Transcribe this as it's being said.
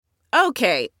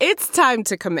Okay, it's time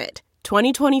to commit.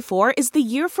 2024 is the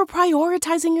year for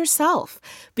prioritizing yourself.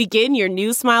 Begin your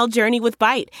new smile journey with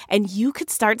Byte, and you could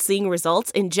start seeing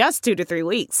results in just 2 to 3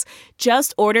 weeks.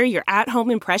 Just order your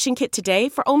at-home impression kit today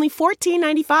for only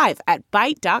 $14.95 at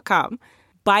Byte.com.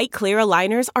 Byte Clear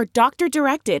aligners are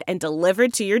doctor-directed and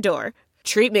delivered to your door.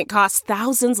 Treatment costs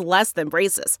thousands less than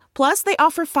braces. Plus, they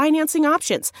offer financing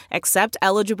options, accept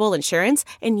eligible insurance,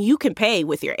 and you can pay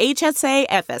with your HSA,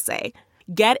 FSA.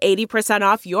 Get 80%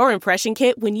 off your impression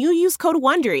kit when you use code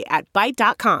WONDERY at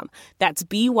Byte.com. That's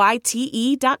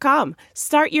BYTE.com.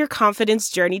 Start your confidence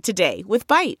journey today with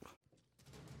Byte.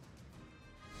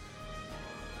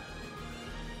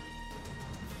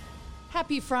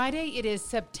 Happy Friday. It is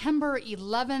September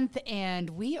 11th, and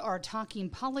we are talking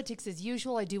politics as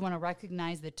usual. I do want to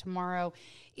recognize that tomorrow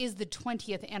is the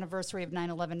 20th anniversary of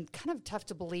 9/11. Kind of tough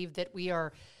to believe that we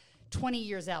are 20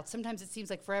 years out. Sometimes it seems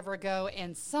like forever ago,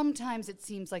 and sometimes it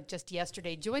seems like just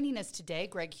yesterday. Joining us today,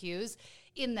 Greg Hughes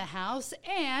in the house,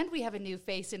 and we have a new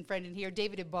face and friend in here,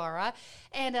 David Ibarra.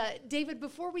 And David,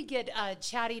 before we get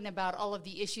chatting about all of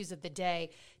the issues of the day,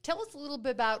 tell us a little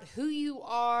bit about who you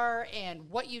are and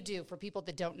what you do for people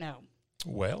that don't know.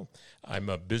 Well, I'm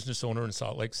a business owner in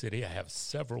Salt Lake City. I have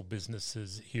several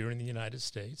businesses here in the United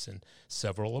States and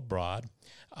several abroad.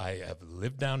 I have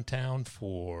lived downtown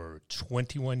for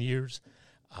 21 years.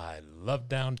 I love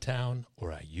downtown,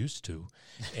 or I used to,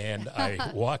 and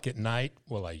I walk at night.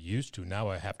 Well, I used to. Now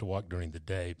I have to walk during the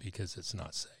day because it's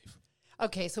not safe.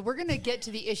 Okay, so we're going to get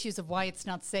to the issues of why it's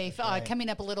not safe coming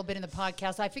up a little bit in the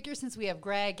podcast. I figure since we have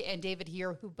Greg and David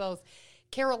here who both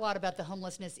care a lot about the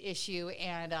homelessness issue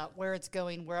and where it's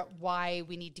going, why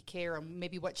we need to care, and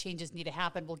maybe what changes need to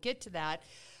happen. We'll get to that.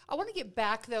 I want to get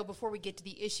back, though, before we get to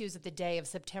the issues of the day of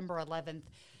September 11th.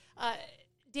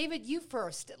 David, you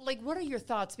first. What are your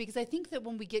thoughts? Because I think that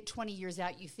when we get 20 years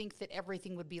out, you think that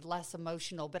everything would be less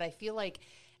emotional. But I feel like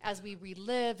as we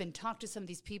relive and talk to some of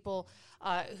these people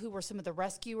who were some of the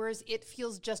rescuers, it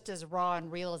feels just as raw and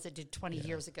real as it did 20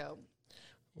 years ago.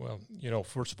 Well,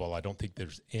 first of all, I don't think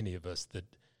there's any of us that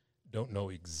don't know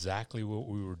exactly what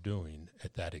we were doing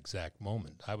at that exact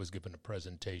moment. I was given a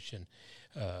presentation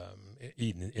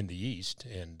in the East,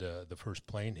 and the first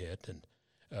plane hit, and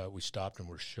we stopped and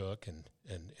were shook, and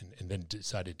then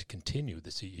decided to continue. The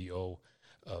CEO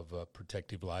of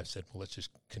Protective Life said, well, let's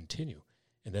just continue.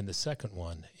 And then the second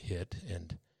one hit,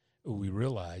 and we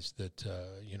realized that,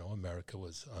 America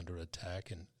was under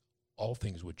attack, and all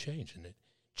things would change,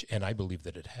 and I believe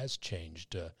that it has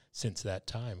changed since that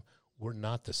time. We're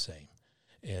not the same.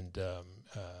 And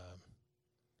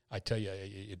I tell you,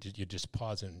 you just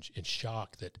pause in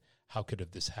shock that how could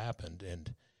have this happened?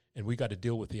 And we got to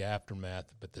deal with the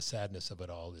aftermath, but the sadness of it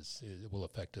all it will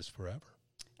affect us forever.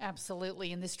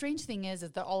 Absolutely. And the strange thing is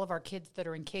that all of our kids that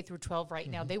are in K through 12 right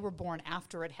now, they were born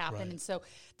after it happened. Right. And so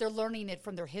they're learning it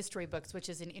from their history books, which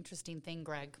is an interesting thing,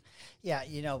 Greg. Yeah,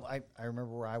 I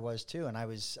remember where I was too. And I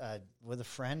was with a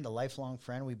friend, a lifelong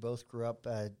friend. We both grew up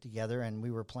together, and we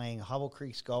were playing Hubble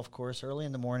Creek's golf course early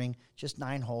in the morning, just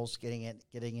 9 holes, getting it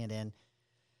in.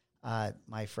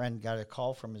 My friend got a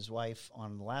call from his wife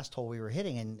on the last hole we were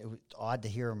hitting, and it was odd to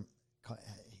hear him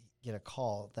get a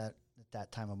call at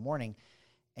that time of morning.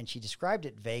 And she described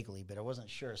it vaguely, but I wasn't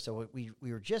sure. So we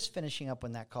were just finishing up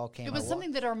when that call came. It was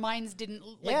something that our minds didn't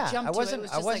jump to. I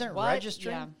wasn't What?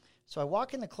 registering. Yeah. So I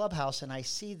walk in the clubhouse and I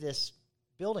see this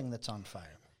building that's on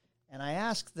fire. And I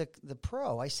asked the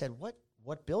pro, I said,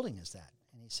 what building is that?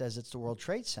 And he says, it's the World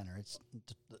Trade Center.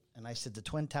 And I said, the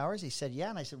Twin Towers? He said, yeah.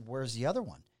 And I said, where's the other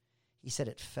one? He said,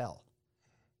 it fell.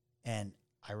 And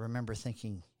I remember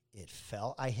thinking, it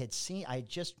fell? I had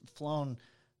just flown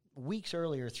weeks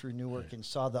earlier through Newark and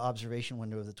saw the observation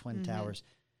window of the Twin Towers.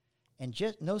 And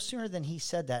just no sooner than he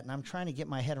said that, and I'm trying to get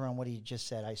my head around what he just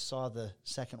said, I saw the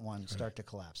second one start to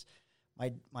collapse.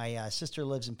 My sister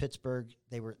lives in Pittsburgh.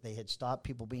 They had stopped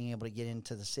people being able to get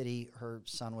into the city. Her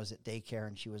son was at daycare,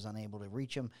 and she was unable to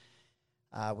reach him.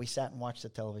 We sat and watched the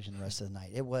television the rest of the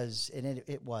night. It was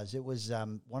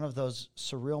one of those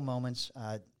surreal moments.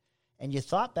 And you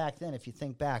thought back then, if you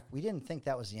think back, we didn't think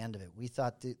that was the end of it. We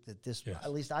thought that this,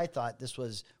 at least I thought this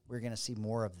was, we're going to see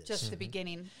more of this. Just the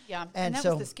beginning, yeah. And that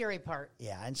was the scary part.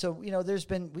 Yeah, and so, there's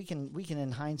been, we can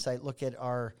in hindsight look at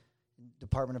our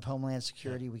Department of Homeland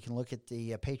Security. We can look at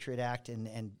the Patriot Act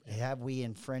and have we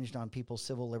infringed on people's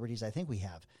civil liberties? I think we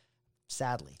have,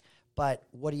 sadly. But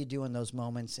what do you do in those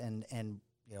moments? And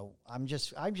I'm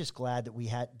just glad that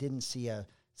we didn't see a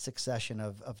succession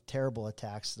of terrible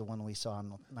attacks. The one we saw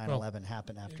on 9/11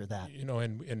 happened after that.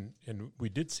 And we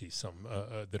did see some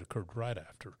that occurred right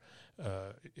after.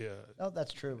 Oh,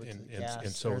 that's true.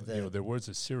 And so there was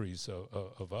a series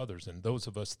of others, and those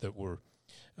of us that were,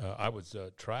 I was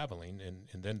traveling,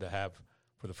 and then to have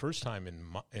for the first time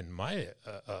in my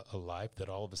life that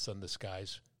all of a sudden the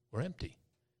skies were empty,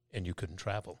 and you couldn't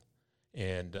travel.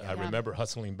 And I remember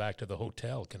hustling back to the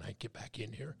hotel. Can I get back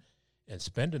in here? And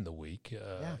spending the week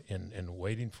and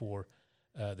waiting for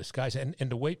the skies. And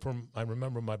to wait for, I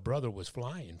remember my brother was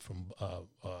flying from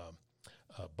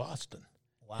Boston.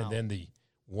 Wow. And then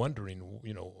wondering,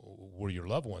 were your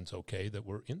loved ones okay that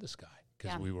were in the sky?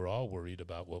 Because we were all worried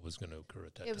about what was going to occur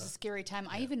at that time. It was a scary time.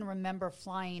 I even remember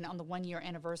flying on the 1-year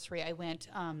anniversary. I went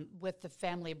with the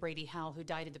family of Brady Howell, who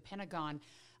died at the Pentagon,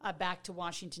 back to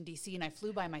Washington, D.C., and I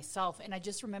flew by myself. And I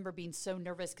just remember being so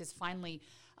nervous because finally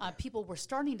people were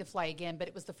starting to fly again, but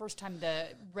it was the first time the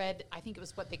red, I think it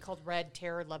was what they called red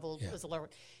terror level was lowered.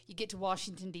 You get to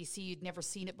Washington, D.C., you'd never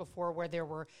seen it before, where there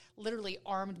were literally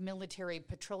armed military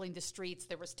patrolling the streets.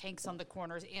 There was tanks on the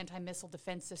corners, anti-missile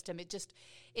defense system.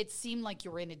 It seemed like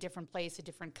you were in a different place, a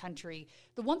different country.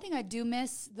 The one thing I do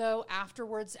miss, though,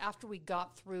 afterwards, after we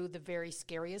got through the very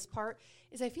scariest part,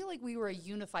 is I feel like we were a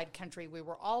unified country. We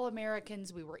were all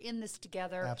Americans. We were in this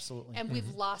together. Absolutely. And we've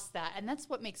lost that. And that's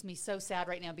what makes me so sad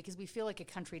right now, because we feel like a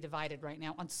country divided right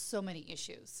now on so many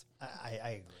issues. I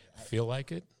agree. Feel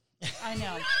like it? I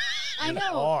know. We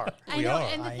I are. know.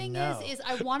 And the I thing know. is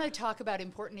I want to talk about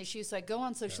important issues. So I go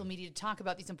on social media to talk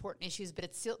about these important issues, but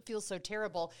it still feels so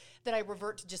terrible that I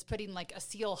revert to just putting like a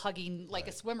seal hugging like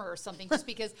a swimmer or something, just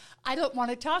because I don't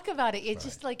want to talk about it. It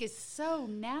just like is so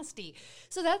nasty.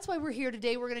 So that's why we're here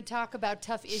today. We're going to talk about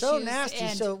tough issues. So nasty.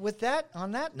 So with that,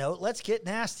 on that note, let's get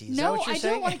nasty. Is that No, what you're I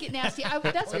saying? don't want to get nasty.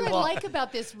 That's what I like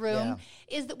about this room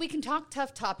is that we can talk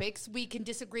tough topics. We can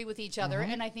disagree with each other,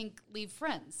 and I think leave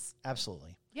friends.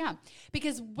 Absolutely. Yeah,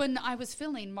 because when I was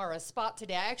filling Mara's spot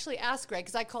today, I actually asked Greg,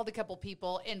 because I called a couple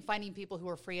people, and finding people who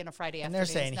are free on a Friday And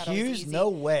afternoon. they're saying, Hughes, no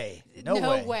way.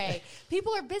 No way.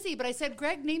 People are busy, but I said,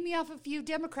 Greg, name me off a few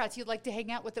Democrats you'd like to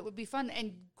hang out with that would be fun.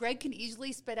 And Greg can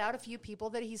easily spit out a few people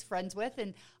that he's friends with,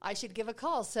 and I should give a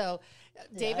call. So,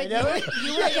 David,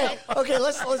 you were Okay,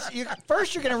 let's.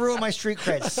 First, you're going to ruin my street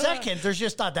cred. Second, there's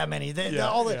just not that many.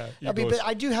 But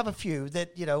I do have a few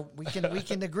that we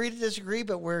can agree to disagree,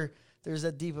 but there's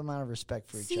a deep amount of respect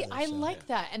for each other. See, I like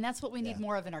that, and that's what we need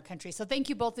more of in our country. So thank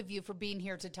you, both of you, for being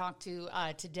here to talk to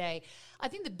today. I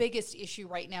think the biggest issue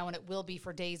right now, and it will be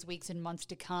for days, weeks, and months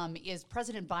to come, is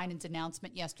President Biden's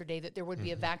announcement yesterday that there would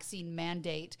be a vaccine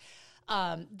mandate.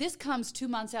 This comes 2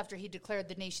 months after he declared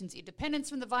the nation's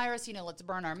independence from the virus. Let's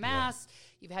burn our masks.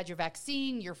 You've had your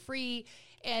vaccine. You're free.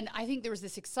 And I think there was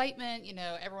this excitement.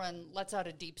 Everyone lets out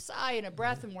a deep sigh and a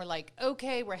breath, and we're like,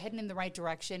 okay, we're heading in the right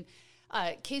direction.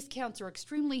 Case counts are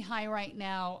extremely high right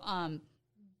now,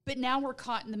 but now we're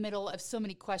caught in the middle of so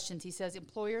many questions. He says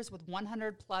employers with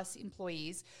 100-plus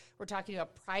employees, we're talking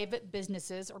about private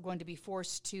businesses, are going to be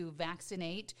forced to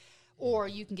vaccinate, or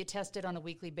you can get tested on a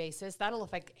weekly basis. That'll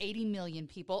affect 80 million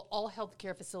people, all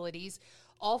healthcare facilities,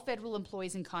 all federal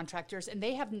employees and contractors, and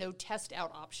they have no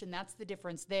test-out option. That's the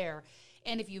difference there.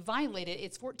 And if you violate it,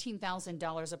 it's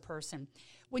 $14,000 a person.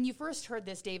 When you first heard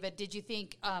this, David, did you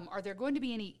think, are there going to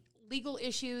be any legal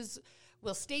issues?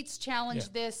 Will states challenge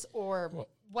this, or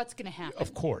what's going to happen?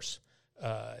 Of course.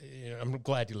 I'm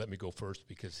glad you let me go first,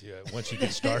 because once you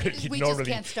get started, you We normally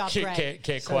just can't stop Greg.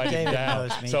 can't quiet it David down.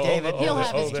 knows me. So David He'll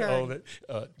have his turn.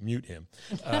 Mute him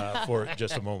for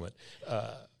just a moment.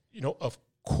 Of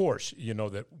course,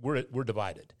 that we're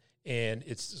divided. And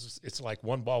it's like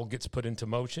one ball gets put into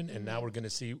motion, and now we're going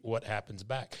to see what happens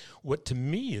back. What to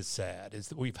me is sad is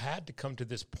that we've had to come to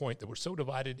this point that we're so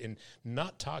divided in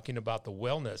not talking about the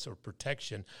wellness or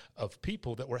protection of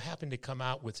people that we're having to come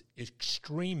out with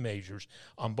extreme measures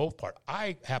on both parts.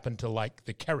 I happen to like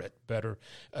the carrot better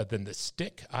than the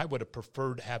stick. I would have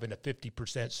preferred having a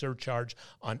 50% surcharge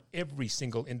on every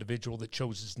single individual that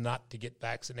chooses not to get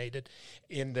vaccinated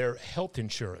in their health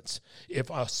insurance. If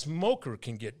a smoker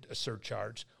can get a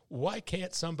surcharge, why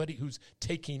can't somebody who's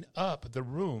taking up the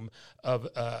room of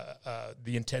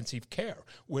the intensive care?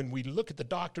 When we look at the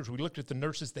doctors, we look at the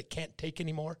nurses that can't take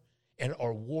anymore and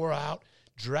are wore out,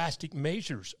 drastic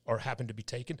measures are having to be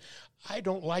taken. I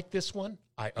don't like this one.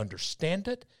 I understand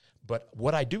it. But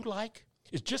what I do like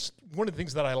is just one of the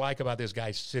things that I like about this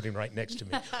guy sitting right next to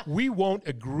me. We won't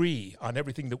agree on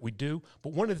everything that we do,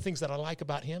 but one of the things that I like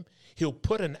about him, he'll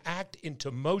put an act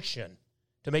into motion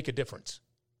to make a difference.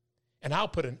 And I'll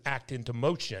put an act into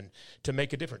motion to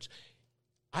make a difference.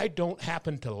 I don't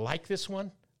happen to like this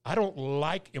one, I don't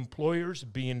like employers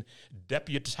being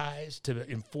deputized to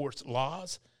enforce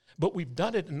laws, but we've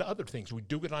done it in other things. We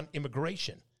do it on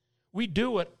immigration. We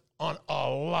do it on a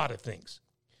lot of things.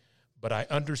 But I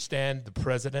understand the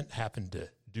president having to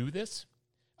do this.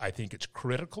 I think it's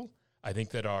critical. I think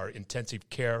that our intensive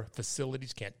care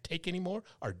facilities can't take anymore.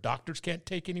 Our doctors can't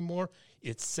take anymore.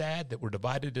 It's sad that we're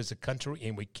divided as a country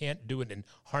and we can't do it in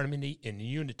harmony and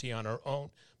unity on our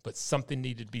own, but something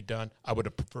needed to be done. I would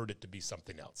have preferred it to be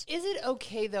something else. Is it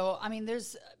okay, though? I mean,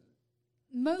 there's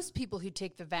most people who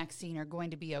take the vaccine are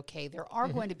going to be okay. There are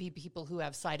going to be people who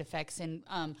have side effects, and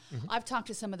I've talked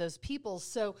to some of those people.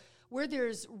 So where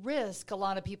there's risk, a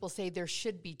lot of people say there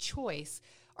should be choice.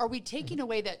 Are we taking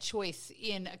away that choice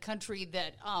in a country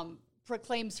that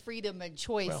proclaims freedom and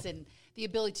choice and the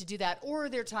ability to do that? Or are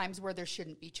there times where there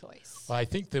shouldn't be choice? Well, I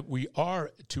think that we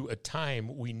are to a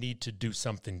time we need to do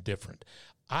something different.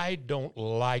 I don't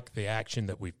like the action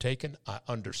that we've taken. I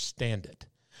understand it.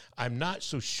 I'm not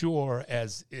so sure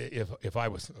as if I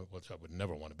was, which I would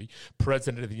never want to be,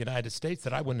 president of the United States,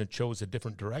 that I wouldn't have chose a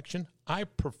different direction. I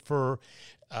prefer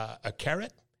a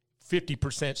carrot,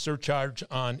 50% surcharge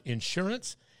on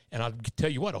insurance, and I'll tell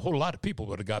you what, a whole lot of people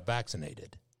would have got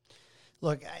vaccinated.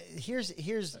 Look, here's.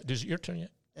 Is it your turn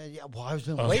yet? Yeah, well, I've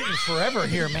been waiting forever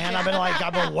here, man.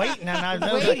 I've been waiting, and I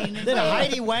know then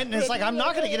Heidi went, and it's like I'm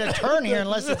not going to get a turn here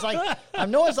unless it's like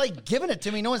no one's like giving it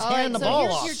to me, no one's handing the ball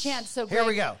off. Here's your chance. So here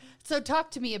we go. So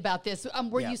talk to me about this.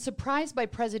 Were you surprised by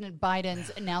President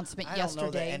Biden's announcement yesterday? I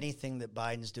don't know that anything that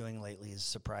Biden's doing lately is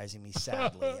surprising me.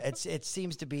 Sadly, it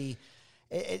seems to be,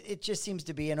 it just seems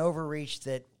to be an overreach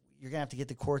that you're going to have to get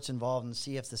the courts involved and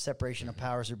see if the separation of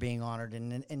powers are being honored.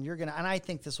 And you're going to, and I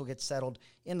think this will get settled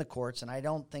in the courts. And I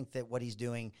don't think that what he's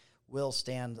doing will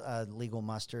stand legal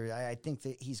muster. I think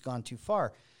that he's gone too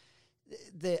far.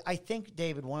 I think,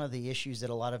 David, one of the issues that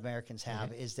a lot of Americans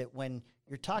have is that when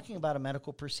you're talking about a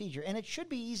medical procedure, and it should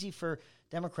be easy for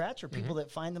Democrats or people that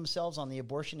find themselves on the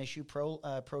abortion issue,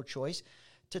 pro-choice,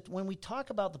 when we talk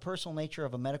about the personal nature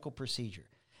of a medical procedure,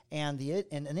 and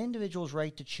an individual's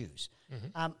right to choose.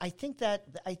 I think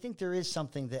there is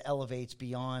something that elevates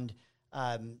beyond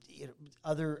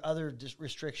other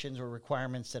restrictions or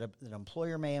requirements that an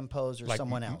employer may impose or like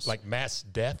someone else, like mass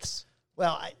deaths.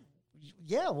 Well,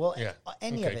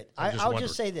 any of it. I'll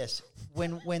just say this: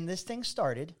 when this thing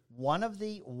started, one of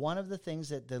the things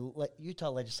that the Utah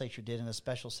legislature did in a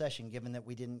special session, given that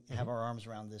we didn't have our arms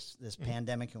around this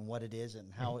pandemic and what it is and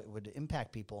how it would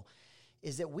impact people,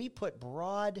 is that we put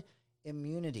broad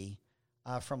immunity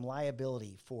from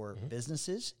liability for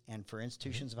businesses and for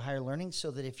institutions of higher learning, so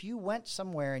that if you went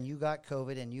somewhere and you got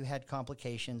COVID and you had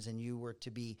complications and you were to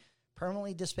be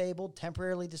permanently disabled,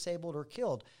 temporarily disabled, or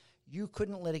killed, you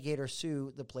couldn't litigate or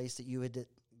sue the place that you had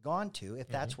gone to if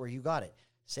that's where you got it.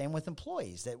 Same with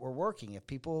employees that were working. If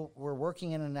people were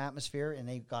working in an atmosphere and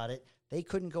they got it, they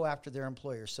couldn't go after their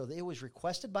employers. So it was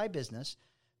requested by business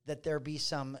that there be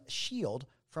some shield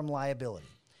from liability.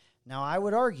 Now, I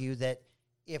would argue that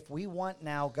if we want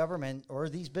now government or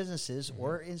these businesses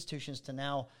or institutions to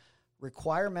now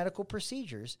require medical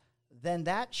procedures, then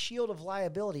that shield of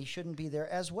liability shouldn't be there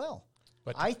as well.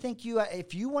 But I think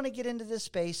if you want to get into this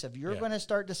space of you're going to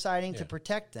start deciding to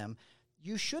protect them,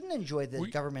 you shouldn't enjoy the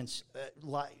government's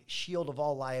shield of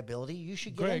all liability. You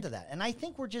should get into that. And I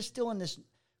think we're just still in this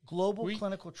global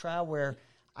clinical trial where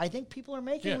I think people are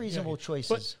making reasonable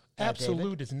choices. But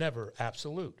absolute is never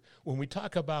absolute. When we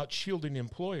talk about shielding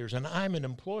employers, and I'm an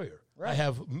employer, I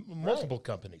have multiple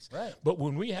companies. Right. But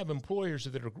when we have employers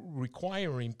that are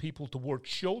requiring people to work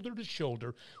shoulder to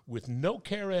shoulder with no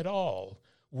care at all,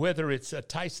 whether it's a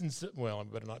Tyson's, well, I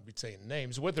better not be saying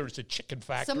names, whether it's a chicken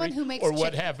factory or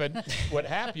what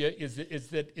have you, is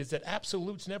that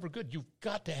absolute's never good. You've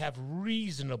got to have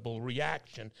reasonable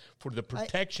reaction for the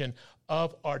protection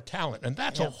of our talent, and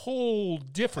that's a whole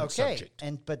different subject.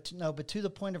 But to the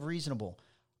point of reasonable,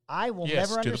 I will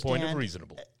never understand. To the point of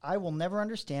reasonable. I will never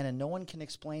understand, and no one can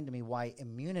explain to me why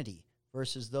immunity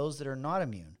versus those that are not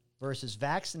immune versus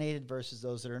vaccinated versus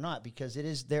those that are not, because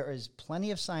there is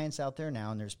plenty of science out there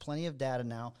now, and there's plenty of data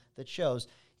now that shows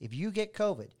if you get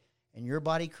COVID and your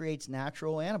body creates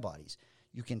natural antibodies,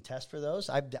 you can test for those.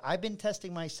 I've been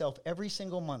testing myself every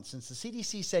single month since the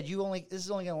CDC said this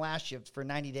is only going to last you for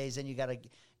 90 days, then you got to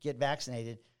get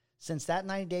vaccinated. Since that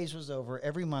 90 days was over,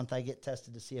 every month I get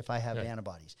tested to see if I have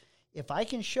antibodies. If I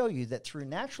can show you that through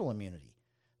natural immunity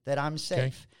that I'm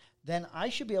safe, then I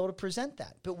should be able to present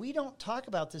that. But we don't talk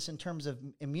about this in terms of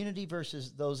immunity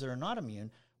versus those that are not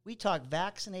immune. We talk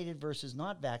vaccinated versus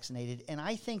not vaccinated. And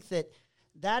I think that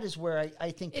that is where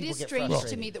I think It people is get strange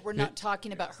frustrated. to me that we're not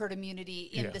talking about herd immunity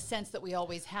in the sense that we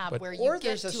always have, where you Or get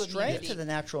there's a to strength immunity. to the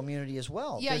natural immunity as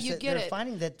well. Yeah, you get they're it.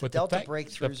 finding that the But the Delta fact-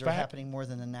 breakthroughs the are fact- happening more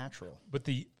than the natural. But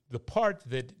the part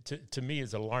that to me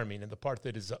is alarming, and the part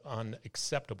that is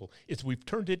unacceptable, is we've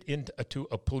turned it into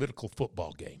a political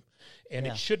football game, and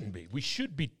it shouldn't be. We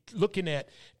should be looking at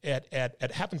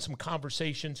having some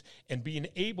conversations and being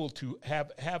able to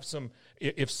have some.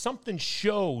 If something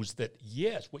shows that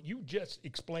yes, what you just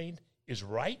explained is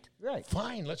right,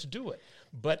 fine, let's do it.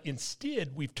 But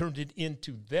instead, we've turned it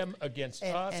into them against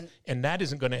us, and that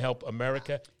isn't going to help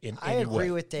America in I any way.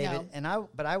 agree with David, No.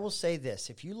 but I will say this: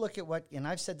 if you look at and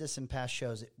I've said this in past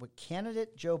shows, what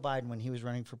candidate Joe Biden, when he was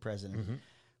running for president,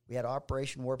 we had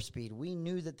Operation Warp Speed. We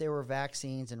knew that there were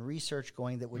vaccines and research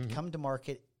going that would come to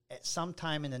market at some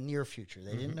time in the near future.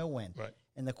 They didn't know when. Right.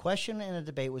 And the question in a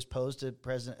debate was posed to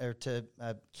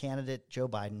candidate Joe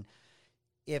Biden.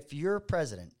 If you're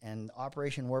president and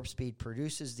Operation Warp Speed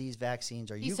produces these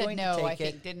vaccines, are He you said going no, to I take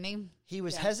it? think, didn't he? He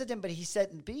was hesitant, but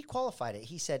he qualified it.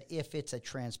 He said, if it's a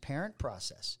transparent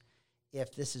process,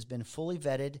 if this has been fully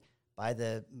vetted by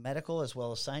the medical as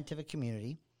well as scientific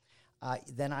community,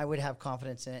 then I would have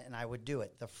confidence in it and I would do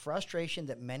it. The frustration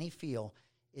that many feel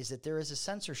is that there is a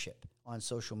censorship on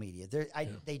social media.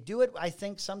 They do it, I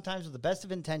think, sometimes with the best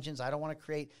of intentions. I don't want to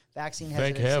create vaccine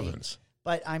hesitancy. Thank heavens.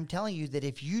 But I'm telling you that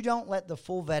if you don't let the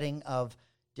full vetting of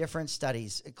different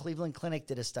studies, Cleveland Clinic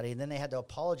did a study, and then they had to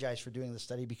apologize for doing the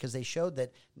study because they showed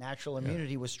that natural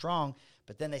immunity was strong.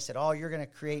 But then they said, "Oh, you're going to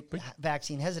create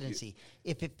vaccine hesitancy."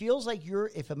 If it feels like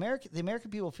the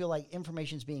American people feel like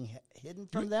information is being hidden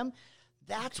from them,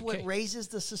 that's what raises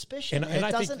the suspicion. And it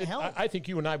doesn't help. I think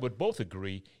you and I would both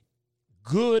agree.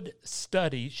 Good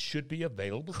studies should be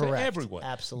available to everyone.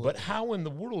 Absolutely. But how in the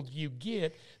world do you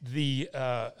get the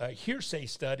hearsay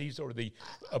studies or the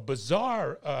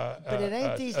bizarre but it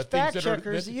ain't these things fact that are-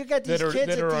 checkers. that- You got these that are- kids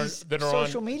that at are on- these that are on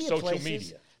social media social places.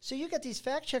 media. So you got these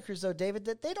fact checkers, though, David,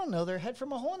 that they don't know their head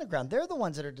from a hole in the ground. They're the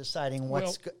ones that are deciding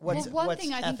what's one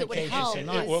thing I think that would efficacious help and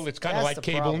is- not. Well, it's kind of That's like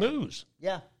the cable problem. news,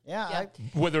 Yeah.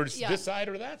 whether it's Yeah. this side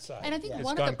or that side. And I think It's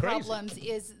one of gone the crazy. problems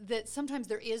is that sometimes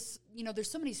there's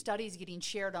so many studies getting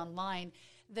shared online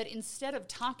that instead of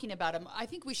talking about them, I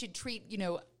think we should treat,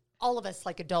 all of us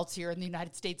like adults here in the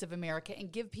United States of America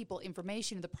and give people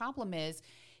information. The problem is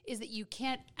that you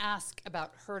can't ask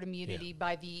about herd immunity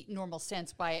by the normal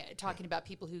sense, by talking about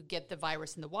people who get the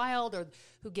virus in the wild or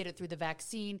who get it through the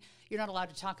vaccine. You're not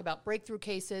allowed to talk about breakthrough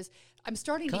cases. I'm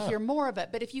starting to hear more of it,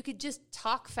 but if you could just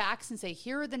talk facts and say,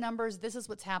 here are the numbers, this is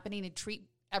what's happening, and treat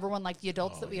everyone like the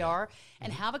adults that we are,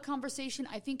 and have a conversation,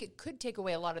 I think it could take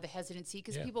away a lot of the hesitancy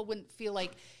because people wouldn't feel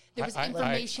like there was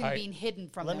information being hidden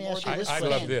from them. me Or ask you there this was I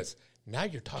question. love this. Now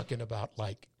you're talking about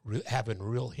having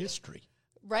real history.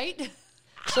 Right?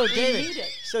 So need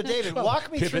David, it.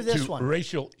 walk me through Pivot this to one.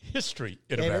 racial history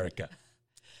in David? America.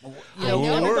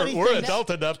 Everybody We're thinks- adult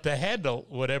enough to handle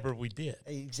whatever we did.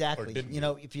 Exactly. didn't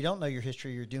If you don't know your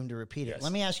history, you're doomed to repeat it. Yes.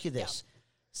 Let me ask you this.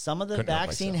 Some of the Couldn't help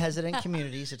vaccine myself. hesitant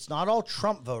communities, it's not all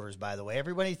Trump voters, by the way.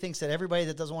 Everybody thinks that everybody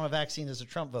that doesn't want a vaccine is a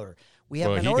Trump voter. We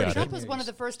have Well, he minority got it. Trump was one of communities.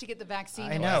 the first to get the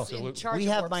vaccine. I and know. was in Absolutely. charge We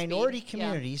of have Warp Speed. minority Yeah.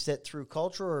 communities that through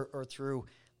culture or through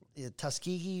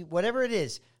Tuskegee, whatever it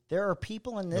is, there are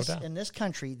people in this doubt. in this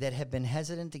country that have been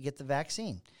hesitant to get the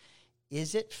vaccine.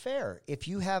 Is it fair if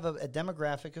you have a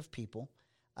demographic of people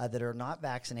that are not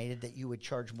vaccinated that you would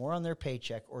charge more on their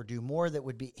paycheck or do more that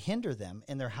would hinder them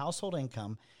in their household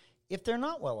income if they're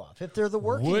not well off, if they're the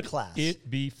working Would class? it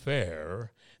be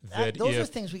fair that those are if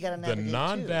things we gotta the navigate, too.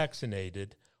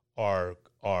 non-vaccinated are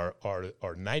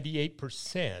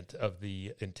 98% of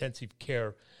the intensive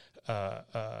care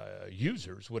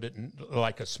users, would it,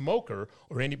 like a smoker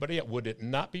or anybody else, would it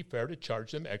not be fair to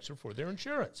charge them extra for their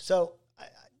insurance? So,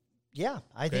 yeah,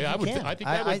 I think I you would can. I think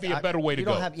that would be a better way to you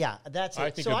don't go. That's it. I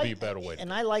think So it'd be a better way to And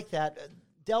go. I like that.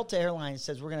 Delta Airlines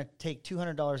says we're going to take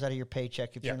 $200 out of your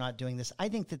paycheck if Yeah. you're not doing this. I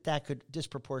think that could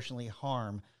disproportionately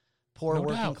harm poor No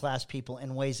working doubt. class people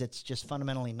in ways that's just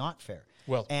fundamentally not fair.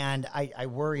 Well, and I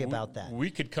worry about that.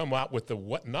 We could come out with the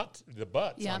what, not the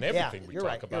buts Yeah. on Yeah, everything we you're talk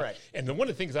right, about. you're right. And one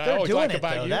of the things I They're always doing like it,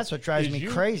 about though. you, That's what drives is me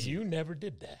crazy. You never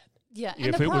did that. Yeah, and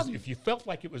If the it was, problem- if you felt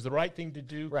like it was the right thing to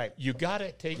do, Right. you got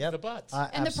to take Yep. the butts.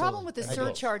 And the problem with the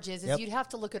Absolutely. surcharges is Yep. you'd have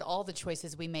to look at all the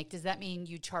choices we make. Does that mean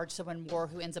you charge someone more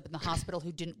who ends up in the hospital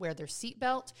who didn't wear their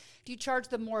seatbelt? Do you charge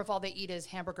them more if all they eat is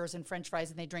hamburgers and French fries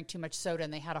and they drink too much soda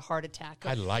and they had a heart attack?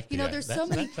 I like that. There's so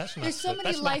many. That's not There's so such- many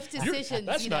that's not- life you're- decisions.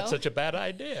 That's you not know? such a bad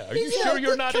idea. Are you Yeah, sure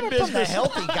you're not in coming from the business?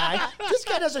 healthy guy. This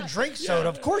guy doesn't drink soda.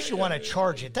 Of course you want to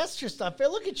charge it. That's just unfair.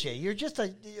 Look at you. You're just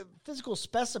a physical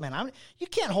specimen. You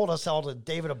can't hold a us all to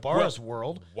David Ibarra's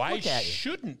world. Why Look at you.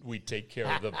 shouldn't we take care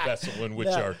of the vessel in which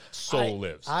our soul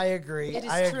lives? I agree. It is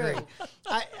I true.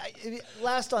 agree.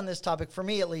 Last on this topic, for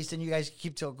me at least, and you guys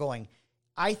keep still going,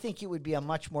 I think it would be a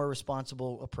much more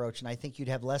responsible approach, and I think you'd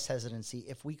have less hesitancy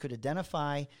if we could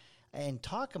identify and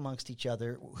talk amongst each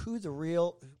other who the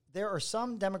real. There are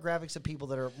some demographics of people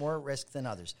that are more at risk than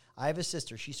others. I have a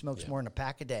sister. She smokes more than a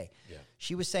pack a day. Yeah.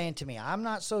 She was saying to me, I'm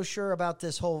not so sure about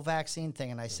this whole vaccine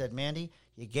thing. And I said, Mandy,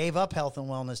 you gave up health and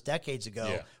wellness decades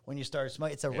ago when you started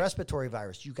smoking. It's a respiratory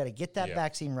virus. You got to get that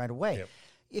vaccine right away. Yep.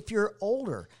 If you're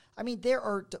older, I mean, there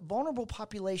are vulnerable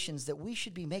populations that we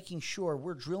should be making sure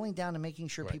we're drilling down and making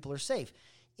sure people are safe.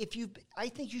 I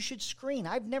think you should screen.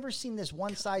 I've never seen this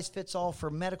one size fits all for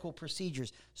medical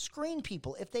procedures. Screen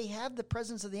people if they have the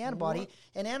presence of the antibody,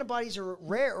 and antibodies are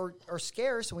rare or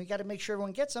scarce, and we got to make sure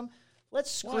everyone gets them. Let's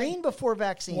screen before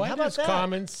vaccine. Why How about does that?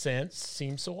 common sense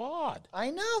seem so odd? I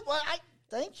know. Well,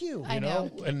 thank you. I know.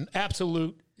 An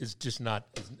absolute is just not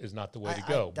the way to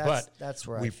go. That's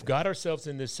where I we've feel. got ourselves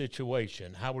in this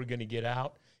situation. How we're going to get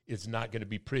out is not going to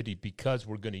be pretty, because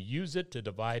we're going to use it to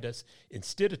divide us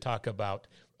instead of talk about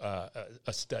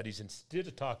studies, instead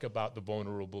of talk about the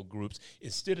vulnerable groups,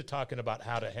 instead of talking about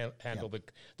how to handle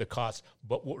the costs.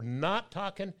 But what we're not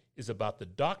talking is about the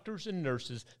doctors and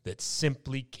nurses that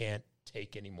simply can't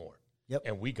take anymore. Yep.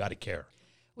 And we got to care.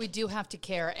 We do have to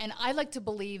care. And I like to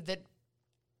believe that,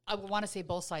 I want to say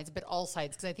both sides, but all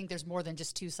sides, because I think there's more than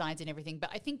just two sides and everything. But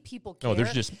I think people care. No,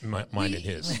 there's just mine and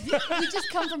his. We just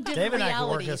come from different Dave and I can work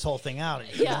realities. this whole thing out.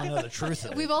 And you don't know the truth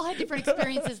of it. We've all had different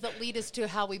experiences that lead us to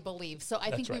how we believe. So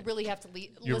I think we right. really have to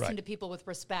You're listen right. to people with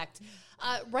respect.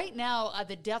 Right now,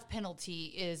 the death penalty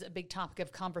is a big topic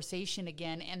of conversation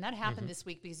again. And that happened this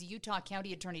week because Utah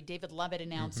County Attorney David Levitt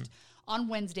announced on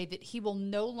Wednesday that he will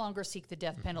no longer seek the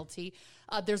death penalty.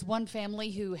 There's one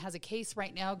family who has a case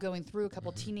right now going through, a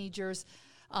couple teenagers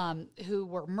who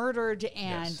were murdered,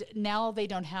 and now they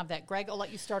don't have that. Greg, I'll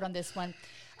let you start on this one.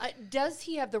 Does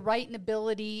he have the right and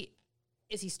ability?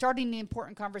 Is he starting an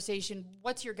important conversation?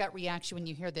 What's your gut reaction when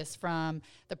you hear this from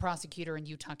the prosecutor in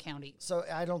Utah County? So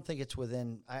I don't think it's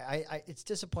within. It's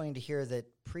disappointing to hear that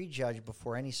prejudged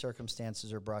before any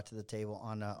circumstances are brought to the table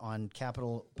on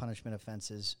capital punishment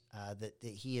offenses that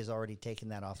he has already taken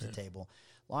that off the table.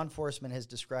 Law enforcement has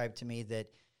described to me that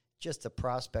just the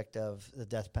prospect of the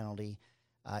death penalty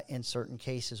in certain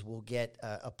cases will get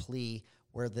a plea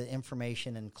where the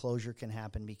information and closure can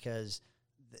happen because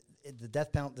the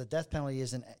death penalty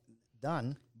isn't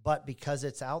done, but because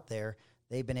it's out there,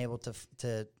 they've been able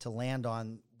to land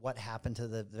on what happened to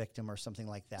the victim or something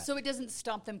like that. So it doesn't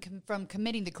stop them from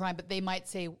committing the crime, but they might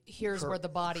say, "Here's where the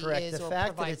body Correct. is," The or fact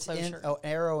provide that it's closure. an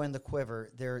arrow in the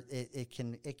quiver, it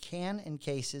can in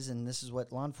cases, and this is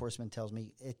what law enforcement tells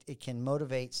me, it can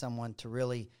motivate someone to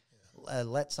really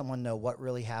let someone know what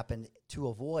really happened to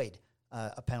avoid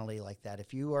a penalty like that.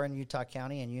 If you are in Utah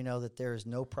County and you know that there is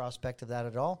no prospect of that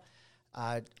at all,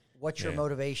 what's your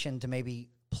motivation to maybe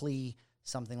plea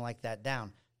something like that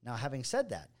down? Now, having said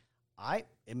that,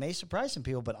 it may surprise some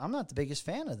people, but I'm not the biggest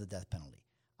fan of the death penalty.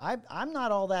 I'm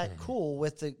not all that cool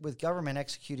with government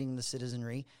executing the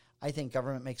citizenry. I think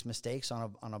government makes mistakes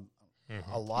on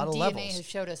a lot of DNA levels. has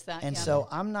showed us that. And yeah. so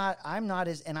I'm not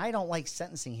as, and I don't like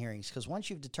sentencing hearings because once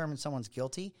you've determined someone's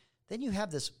guilty, then you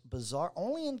have this bizarre,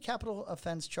 only in capital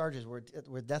offense charges where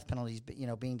death penalties,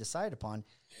 being decided upon,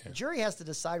 the jury has to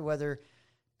decide whether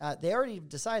they already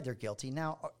decide they're guilty.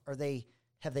 Now,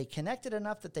 have they connected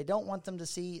enough that they don't want them to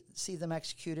see them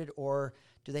executed, or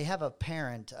do they have a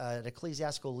parent, an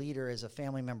ecclesiastical leader as a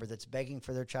family member that's begging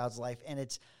for their child's life, and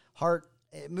it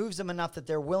moves them enough that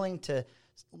they're willing to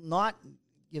not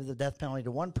give the death penalty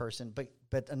to one person,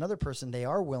 but another person they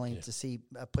are willing to see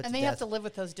put and to they death. have to live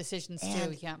with those decisions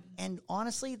too. Yeah. And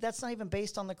honestly, that's not even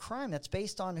based on the crime. That's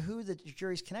based on who the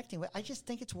jury's connecting with. I just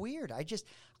think it's weird.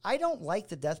 I don't like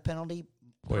the death penalty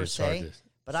per it's hard se. to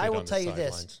But sit I on will the tell you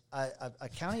this: sidelines. a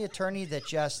county attorney that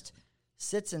just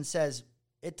sits and says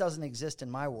it doesn't exist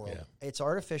in my world. Yeah. It's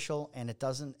artificial, and it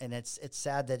doesn't. And it's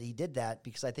sad that he did that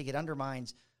because I think it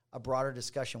undermines a broader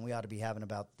discussion we ought to be having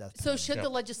about death penalty. So should the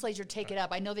legislature take it up?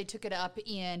 I know they took it up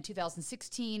in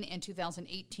 2016 and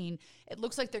 2018. It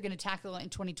looks like they're going to tackle it in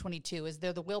 2022. Is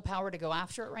there the willpower to go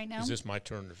after it right now? Is this my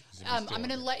turn? Or is it I'm still going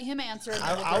to on? let him answer. and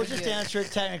then we'll I go was to just you. answer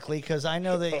it technically because I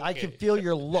know that I can feel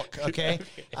your look. Okay,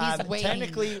 He's waiting.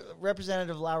 technically,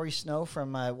 Representative Lowry Snow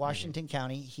from Washington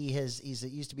County. He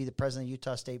used to be the president of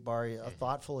Utah State Bar, a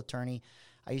thoughtful attorney.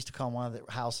 I used to call him one of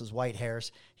the house's white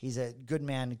hairs. He's a good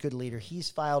man, a good leader.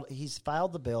 He's filed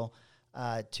the bill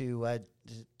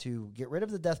to get rid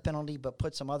of the death penalty, but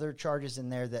put some other charges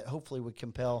in there that hopefully would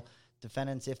compel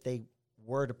defendants, if they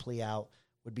were to plea out,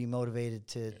 would be motivated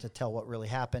to tell what really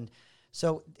happened.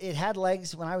 So it had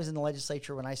legs when I was in the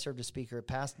legislature. When I served as speaker, it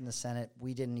passed in the Senate.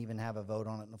 We didn't even have a vote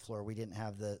on it on the floor. We didn't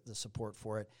have the support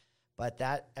for it. But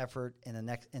that effort in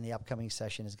the upcoming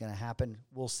session is going to happen.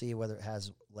 We'll see whether it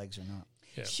has legs or not.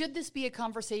 Yeah. Should this be a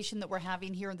conversation that we're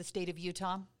having here in the state of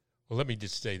Utah? Well, let me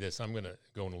just say this. I'm going to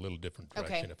go in a little different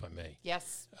direction, if I may.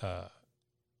 Yes.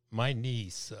 My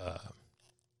niece,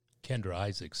 Kendra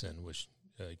Isaacson, was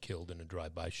killed in a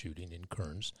drive-by shooting in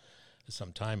Kearns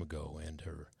some time ago, and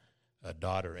her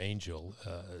daughter, Angel,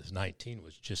 is 19,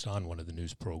 was just on one of the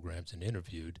news programs and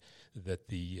interviewed that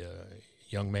the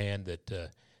young man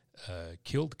that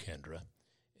killed Kendra,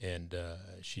 and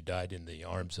she died in the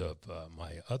arms of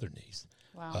my other niece.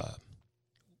 Wow.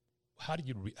 How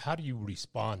do you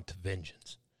respond to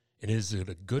vengeance? And is it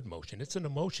a good emotion? It's an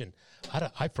emotion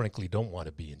I frankly don't want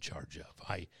to be in charge of.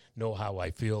 I know how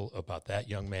I feel about that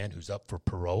young man who's up for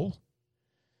parole.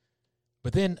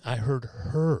 But then I heard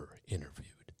her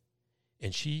interviewed,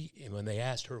 and when they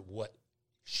asked her what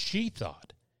she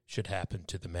thought should happen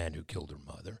to the man who killed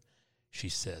her mother, she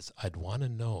says, "I'd want to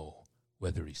know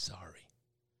whether he's sorry.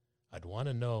 I'd want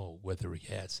to know whether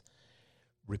he has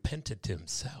repented to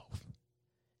himself."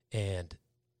 And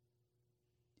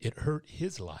it hurt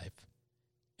his life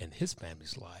and his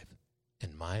family's life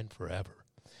and mine forever.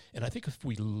 And I think if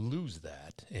we lose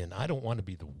that, and I don't want to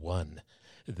be the one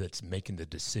that's making the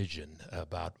decision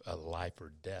about a life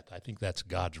or death. I think that's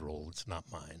God's role. It's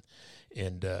not mine.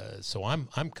 And so I'm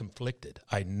conflicted.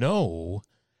 I know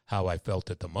how I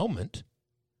felt at the moment,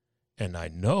 and I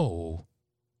know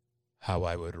how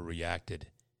I would have reacted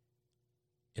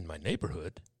in my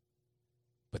neighborhood,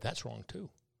 but that's wrong too.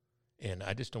 And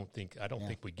I just don't think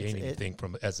we gain anything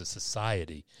from as a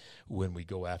society when we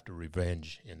go after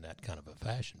revenge in that kind of a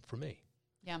fashion, for me.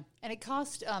 Yeah, and it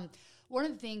cost, one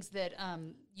of the things that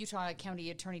Utah County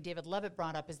Attorney David Levitt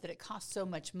brought up is that it costs so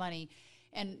much money.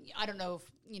 And I don't know if,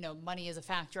 money is a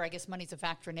factor. I guess money's a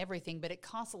factor in everything, but it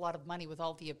costs a lot of money with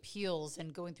all the appeals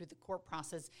and going through the court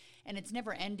process, and it's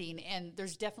never ending. And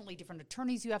there's definitely different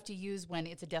attorneys you have to use when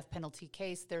it's a death penalty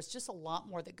case. There's just a lot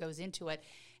more that goes into it.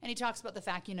 And he talks about the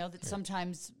fact, that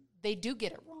sometimes they do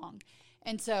get it wrong.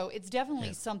 And so it's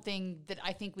definitely something that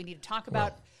I think we need to talk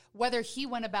about. Whether he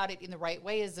went about it in the right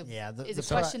way is a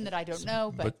question that I don't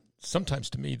know. But sometimes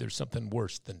to me, there's something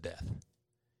worse than death.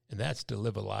 And that's to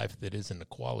live a life that isn't a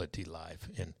quality life.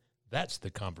 And that's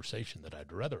the conversation that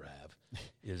I'd rather have,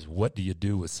 is what do you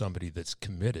do with somebody that's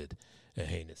committed a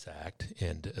heinous act?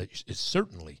 And it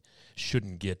certainly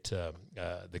shouldn't get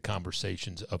the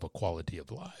conversations of a quality of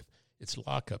life. It's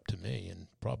lockup to me, and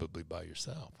probably by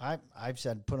yourself. I've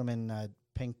said put them in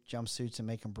pink jumpsuits and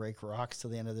make them break rocks till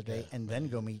the end of the day, and then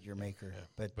go meet your maker.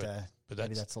 Yeah. But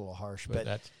maybe that's a little harsh.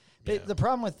 But the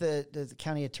problem with the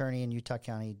county attorney in Utah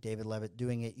County, David Levitt,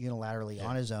 doing it unilaterally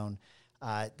on his own,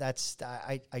 I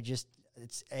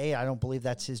don't believe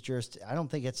that's his jurisdiction. I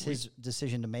don't think it's his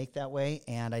decision to make that way,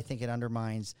 and I think it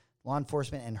undermines law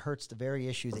enforcement and hurts the very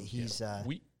issue that he's.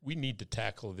 We need to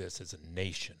tackle this as a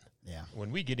nation. Yeah.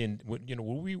 When we get in, where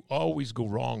we always go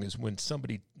wrong is when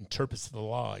somebody interprets the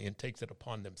law and takes it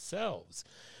upon themselves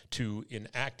to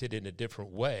enact it in a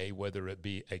different way, whether it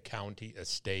be a county, a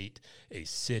state, a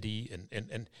city,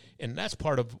 and that's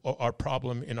part of our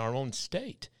problem in our own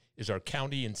state, is our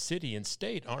county and city and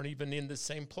state aren't even in the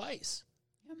same place.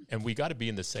 Yeah. And we got to be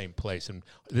in the same place. And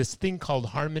this thing called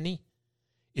harmony,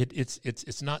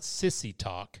 it's not sissy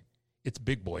talk, it's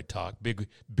big boy talk, big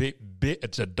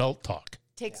it's adult talk.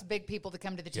 Takes big people to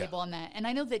come to the table on that. And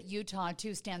I know that Utah,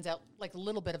 too, stands out like a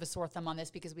little bit of a sore thumb on this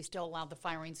because we still allow the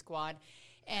firing squad.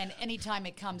 And anytime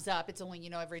it comes up, it's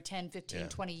only, every 10, 15,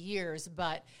 20 years.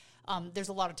 But there's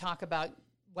a lot of talk about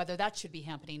whether that should be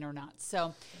happening or not.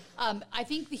 So I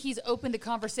think he's open to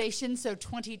conversation. So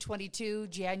 2022,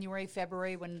 January,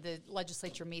 February, when the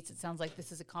legislature meets, it sounds like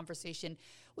this is a conversation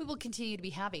we will continue to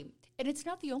be having. And it's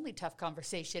not the only tough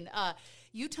conversation.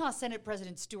 Utah Senate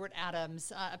President Stuart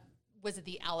Adams was at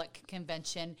the ALEC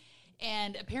convention,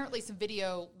 and apparently some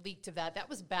video leaked of that. That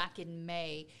was back in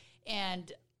May,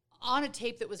 and on a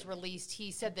tape that was released,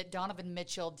 he said that Donovan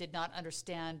Mitchell did not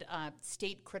understand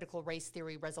state critical race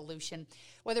theory resolution.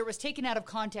 Whether it was taken out of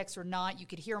context or not, you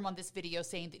could hear him on this video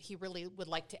saying that he really would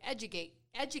like to educate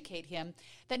him.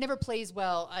 That never plays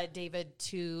well, David,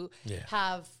 to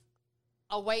have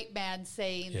a white man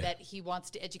saying that he wants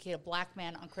to educate a black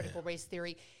man on critical race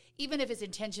theory, even if his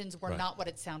intentions were not what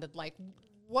it sounded like.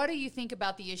 What do you think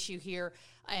about the issue here,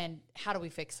 and how do we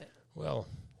fix it? Well,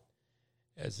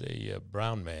 as a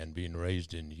brown man being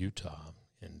raised in Utah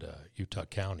and Utah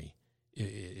County,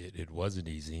 it wasn't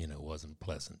easy and it wasn't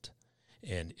pleasant,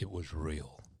 and it was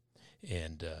real.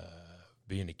 And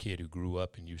being a kid who grew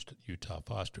up in Utah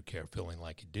foster care feeling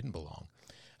like he didn't belong,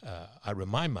 I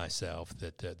remind myself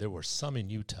that there were some in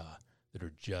Utah that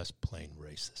are just plain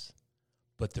racist.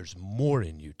 But there's more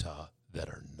in Utah that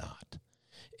are not.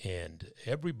 And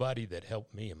everybody that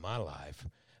helped me in my life,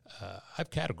 I've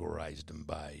categorized them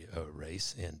by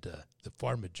race, and the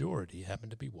far majority happen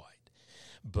to be white.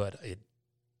 But it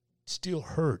still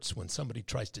hurts when somebody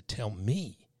tries to tell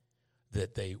me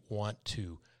that they want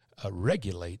to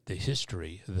regulate the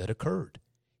history that occurred.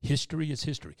 History is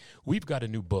history. We've got a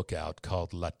new book out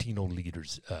called Latino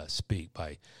Leaders Speak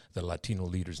by the Latino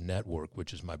Leaders Network,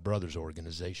 which is my brother's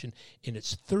organization, and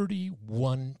it's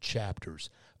 31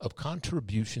 chapters of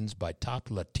contributions by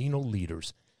top Latino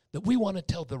leaders that we want to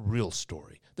tell the real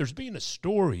story. There's being a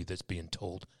story that's being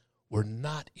told. We're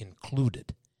not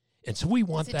included. And so we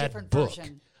want that book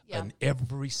in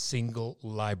every single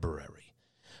library.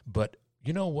 But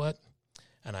you know what?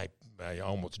 And I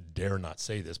almost dare not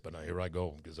say this, but here I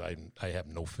go because I have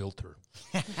no filter.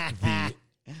 I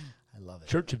love it.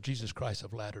 Church of Jesus Christ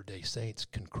of Latter-day Saints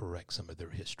can correct some of their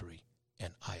history,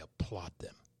 and I applaud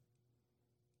them.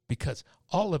 Because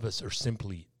all of us are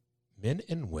simply men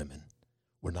and women.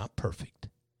 We're not perfect.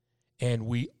 And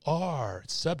we are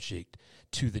subject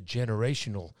to the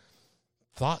generational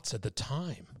thoughts at the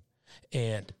time.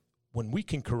 And when we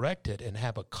can correct it and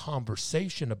have a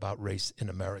conversation about race in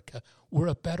America, we're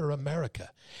a better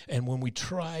America. And when we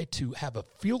try to have a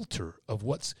filter of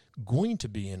what's going to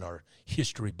be in our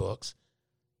history books,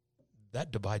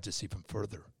 that divides us even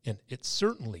further. And it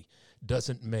certainly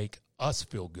doesn't make us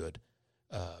feel good,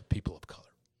 people of color.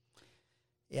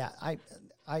 Yeah,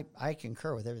 I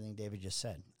concur with everything David just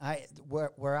said.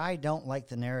 Where I don't like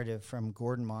the narrative from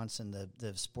Gordon Monson,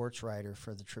 the sports writer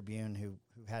for the Tribune, who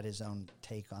had his own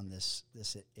take on this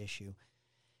issue,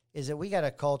 is that we got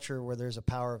a culture where there's a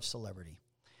power of celebrity.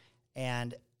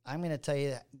 And I'm going to tell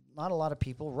you that not a lot of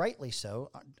people, rightly so,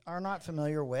 are not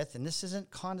familiar with, and this isn't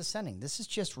condescending, this is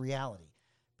just reality.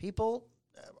 People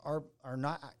are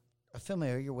not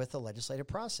familiar with the legislative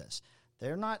process.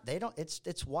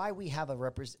 It's why we have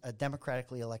a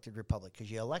democratically elected republic,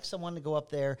 because you elect someone to go up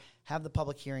there, have the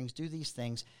public hearings, do these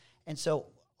things. And so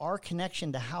our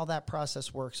connection to how that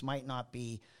process works might not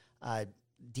be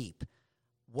deep.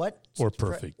 Or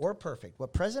perfect.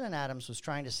 What President Adams was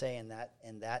trying to say in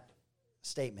that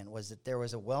statement was that there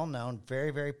was a well-known,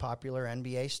 very, very popular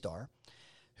NBA star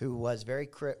who was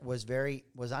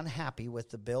unhappy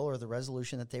with the bill or the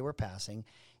resolution that they were passing.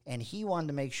 And he wanted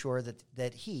to make sure that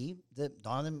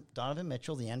Donovan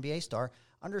Mitchell, the NBA star,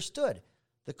 understood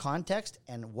the context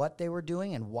and what they were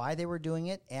doing and why they were doing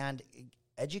it, and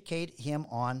educate him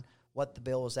on what the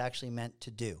bill was actually meant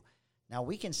to do. Now,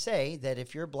 we can say that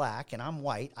if you're black and I'm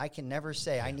white, I can never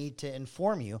say I need to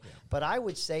inform you, but I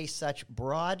would say such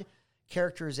broad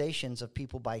characterizations of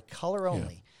people by color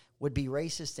only would be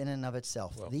racist in and of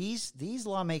itself. Well, these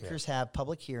lawmakers have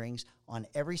public hearings on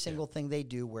every single thing they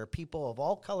do, where people of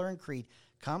all color and creed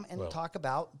come and talk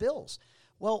about bills.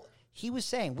 Well, he was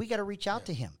saying we got to reach out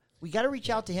to him. We got to reach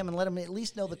out to him and let him at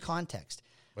least know the context.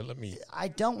 But I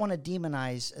don't want to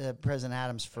demonize President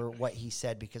Adams for what he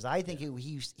said, because I think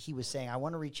he was saying I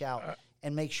want to reach out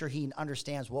and make sure he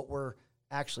understands what we're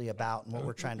actually about and what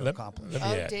we're trying to accomplish.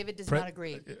 David does not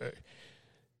agree.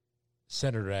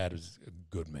 Senator Adams is a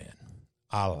good man.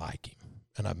 I like him,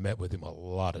 and I've met with him a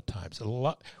lot of times.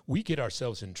 We get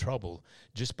ourselves in trouble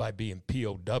just by being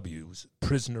POWs,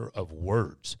 prisoner of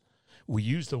words. We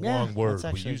use the wrong word,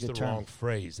 we use the wrong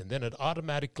phrase, and then it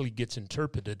automatically gets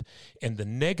interpreted, and the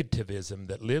negativism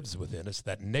that lives within us,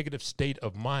 that negative state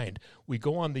of mind, we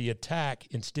go on the attack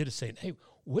instead of saying, hey,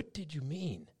 what did you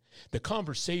mean? The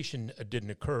conversation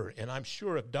didn't occur, and I'm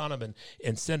sure if Donovan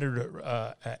and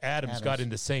Senator Adams got in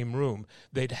the same room,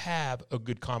 they'd have a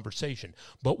good conversation.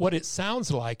 But what it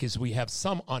sounds like is we have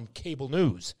some on cable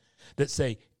news that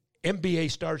say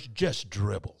NBA stars just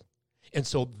dribble. And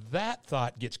so that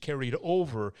thought gets carried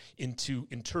over into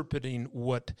interpreting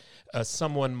what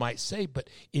someone might say. But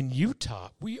in Utah,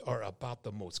 we are about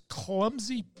the most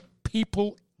clumsy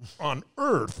people on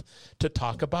earth to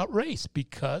talk about race,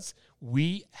 because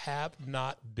we have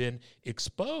not been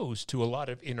exposed to a lot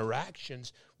of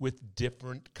interactions with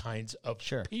different kinds of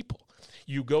people.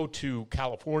 You go to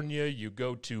California, you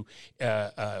go to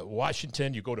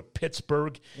Washington, you go to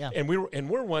Pittsburgh, and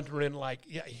we're wondering, like,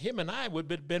 him and I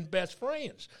would have been best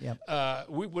friends.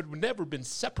 We would have never been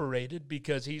separated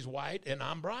because he's white and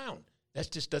I'm brown.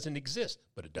 That just doesn't exist,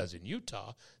 but it does in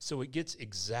Utah, so it gets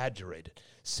exaggerated.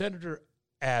 Senator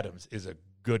Adams is a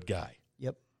good guy.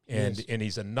 And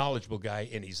he's a knowledgeable guy,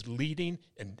 and he's leading,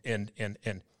 and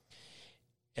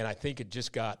I think it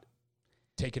just got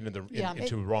taken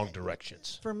into wrong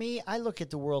directions. For me, I look at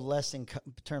the world less in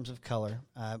terms of color.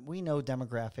 We know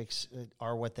demographics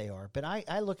are what they are, but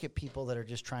I look at people that are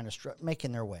just trying to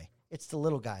making their way. It's the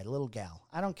little guy, the little gal.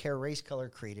 I don't care race, color,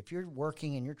 creed. If you're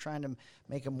working and you're trying to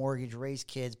make a mortgage, raise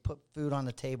kids, put food on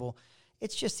the table,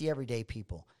 it's just the everyday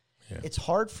people. Yeah. It's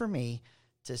hard for me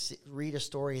to read a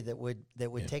story that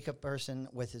would take a person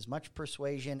with as much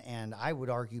persuasion and, I would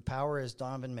argue, power as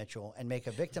Donovan Mitchell and make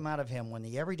a victim out of him when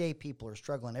the everyday people are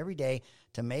struggling every day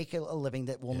to make a living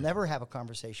that will never have a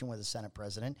conversation with a Senate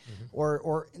president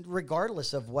or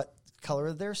regardless of what color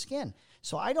of their skin.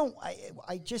 So I don't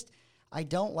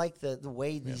like the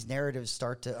way these narratives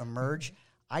start to emerge.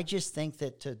 I just think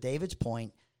that, to David's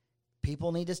point,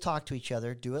 people need to talk to each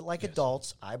other, do it like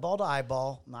adults, eyeball to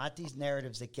eyeball, not these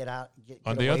narratives that get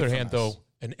On the other hand, though,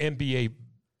 an NBA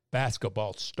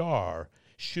basketball star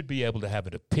should be able to have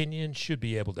an opinion, should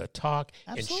be able to talk,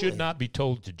 and should not be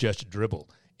told to just dribble.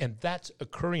 And that's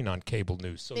occurring on cable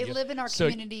news. So they live in our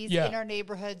communities, in our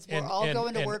neighborhoods. We're all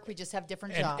going to work. We just have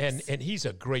different jobs. And he's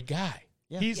a great guy.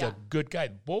 Yeah. He's a good guy,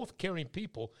 both caring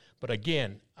people. But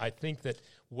again, I think that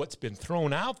what's been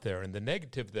thrown out there and the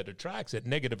negative that attracts it,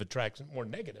 negative attracts more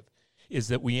negative, is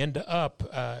that we end up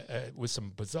with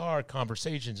some bizarre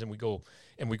conversations and we go,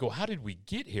 how did we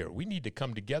get here? We need to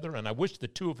come together. And I wish the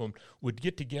two of them would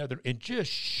get together and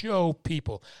just show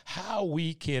people how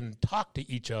we can talk to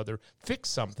each other, fix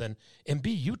something, and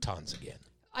be Utahns again.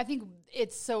 I think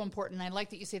it's so important. I like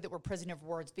that you say that we're prisoner of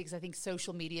words, because I think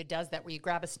social media does that, where you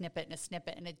grab a snippet,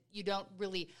 and you don't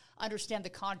really understand the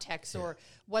context or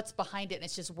what's behind it, and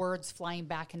it's just words flying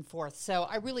back and forth. So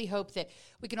I really hope that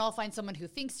we can all find someone who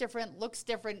thinks different, looks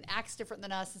different, acts different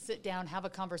than us, and sit down, have a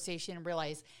conversation, and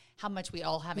realize how much we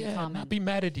all have in common. Not be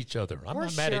mad at each other. I'm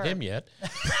not mad at him yet.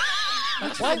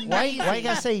 Why you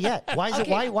gotta say yet?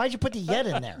 Why'd you put the yet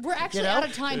in there? We're actually out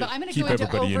of time, but I'm going to go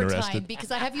into overtime because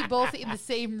I have you both in the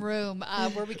same room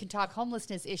where we can talk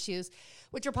homelessness issues,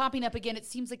 which are popping up again. It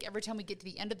seems like every time we get to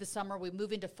the end of the summer, we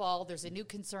move into fall, there's a new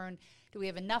concern. Do we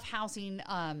have enough housing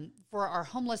for our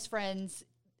homeless friends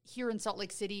here in Salt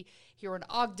Lake City, here in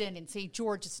Ogden, and St.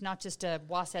 George? It's not just a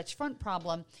Wasatch Front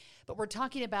problem, but we're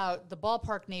talking about the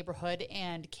Ballpark neighborhood,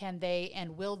 and can they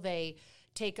and will they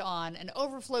take on an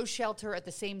overflow shelter at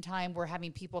the same time we're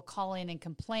having people call in and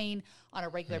complain on a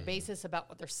regular basis about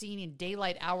what they're seeing in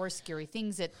daylight hours, scary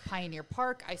things at Pioneer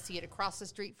Park. I see it across the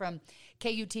street from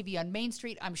KUTV on Main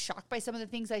Street. I'm shocked by some of the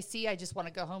things I see. I just want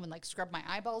to go home and scrub my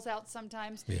eyeballs out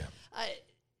sometimes. Yeah.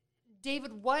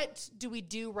 David, what do we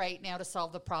do right now to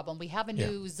solve the problem? We have a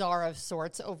new czar of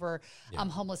sorts over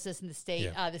homelessness in the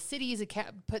state. The city has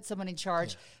put someone in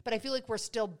charge, but I feel like we're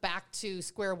still back to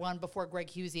square one before Greg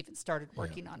Hughes even started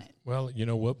working on it. Well, you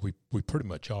know what? We pretty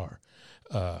much are.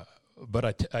 But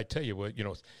I tell you what,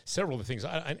 several of the things,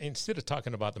 instead of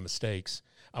talking about the mistakes,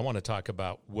 I want to talk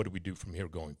about what do we do from here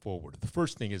going forward. The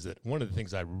first thing is that one of the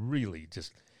things I really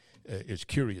just is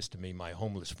curious to me, my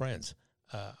homeless friends,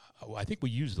 I think we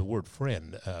use the word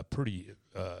friend pretty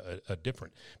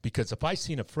different, because if I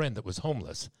seen a friend that was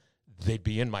homeless, they'd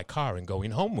be in my car and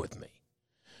going home with me.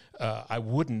 I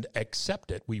wouldn't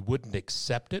accept it. We wouldn't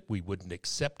accept it.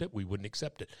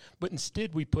 But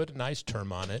instead, we put a nice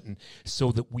term on it, and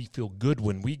so that we feel good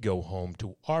when we go home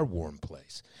to our warm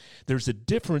place. There's a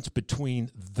difference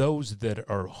between those that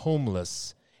are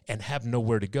homeless and have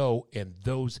nowhere to go and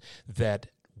those that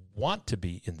want to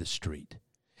be in the street.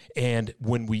 And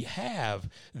when we have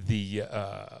the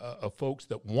folks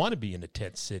that want to be in a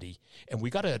tent city, and we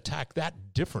got to attack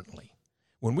that differently.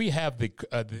 When we have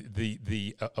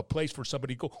a place for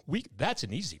somebody to go, that's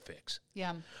an easy fix.